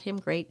Series brought him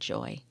great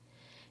joy.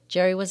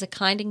 Jerry was a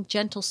kind and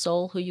gentle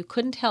soul who you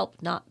couldn't help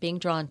not being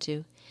drawn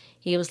to.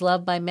 He was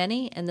loved by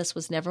many, and this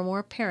was never more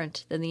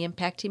apparent than the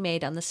impact he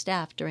made on the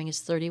staff during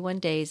his 31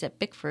 days at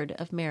Bickford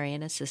of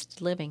Marion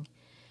Assisted Living.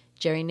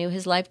 Jerry knew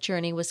his life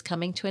journey was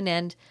coming to an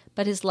end,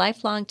 but his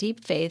lifelong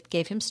deep faith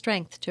gave him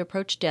strength to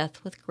approach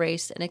death with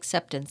grace and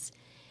acceptance.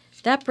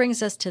 That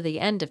brings us to the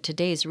end of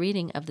today's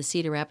reading of the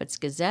Cedar Rapids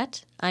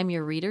Gazette. I'm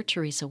your reader,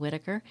 Teresa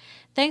Whitaker.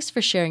 Thanks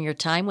for sharing your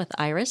time with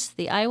IRIS,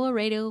 the Iowa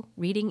Radio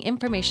Reading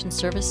Information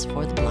Service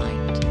for the Blind.